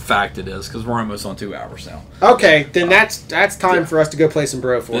know for a fact it is, because we're almost on 2 hours now. Okay, then that's time for us to go play some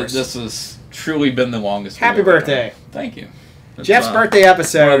Broforce. This has truly been the longest. Happy birthday! Done. Thank you. It's, Jeff's birthday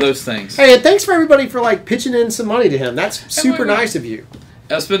episode. One of those things. Hey, and thanks for everybody for like pitching in some money to him. That's super nice of you.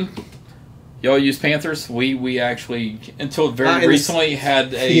 Espen, y'all use Panthers? We actually, until very recently,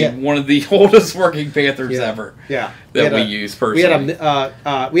 had one of the oldest working Panthers ever. Yeah. That we use personally.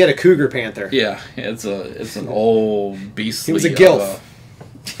 We had a Cougar Panther. Yeah, it's an old beast. He was a gilf.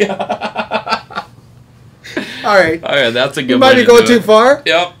 All right. That's a good. You might be going too far.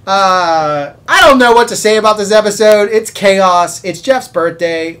 Yep. I don't know what to say about this episode. It's chaos. It's Jeff's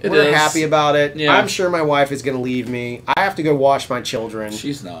birthday. We're happy about it. Yeah. I'm sure my wife is going to leave me. I have to go wash my children.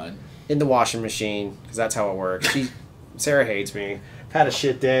 She's not. In the washing machine, because that's how it works. Sarah hates me. I've had a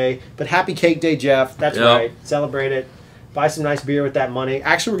shit day. But happy Cake Day, Jeff. That's right. Celebrate it. Buy some nice beer with that money.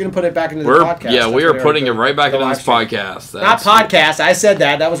 Actually, we're going to put it back into the podcast. Yeah, we are putting it right back into this podcast. Not podcast. I said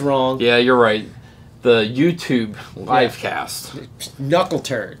that. That was wrong. Yeah, you're right. The YouTube live cast. Knuckle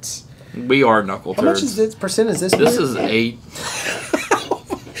turds. We are knuckle turds. How much is this percent? Is this? This is 8.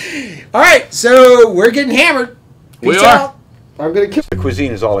 All right, so we're getting hammered. Peace out. I'm gonna kill. The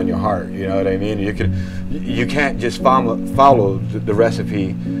cuisine is all in your heart. You know what I mean? You can't just follow the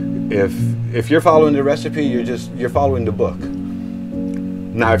recipe. If you're following the recipe, you're following the book.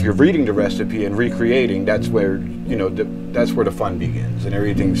 Now, if you're reading the recipe and recreating, that's where that's where the fun begins and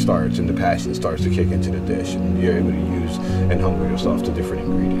everything starts, and the passion starts to kick into the dish, and you're able to use and humble yourself to different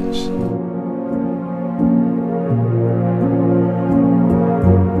ingredients.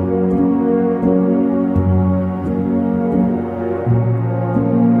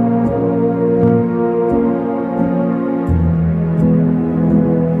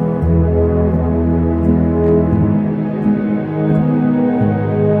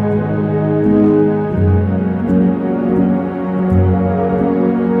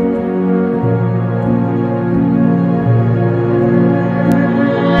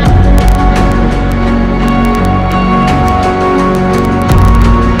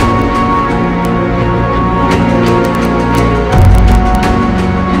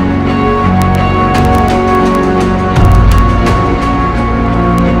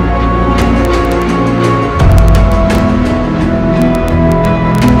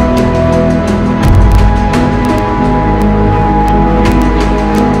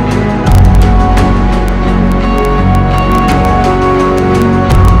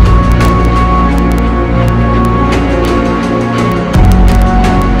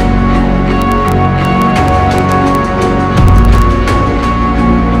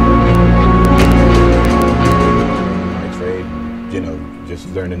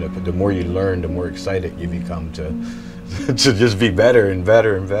 The more you learn, the more excited you become to just be better and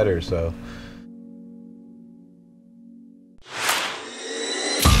better and better. So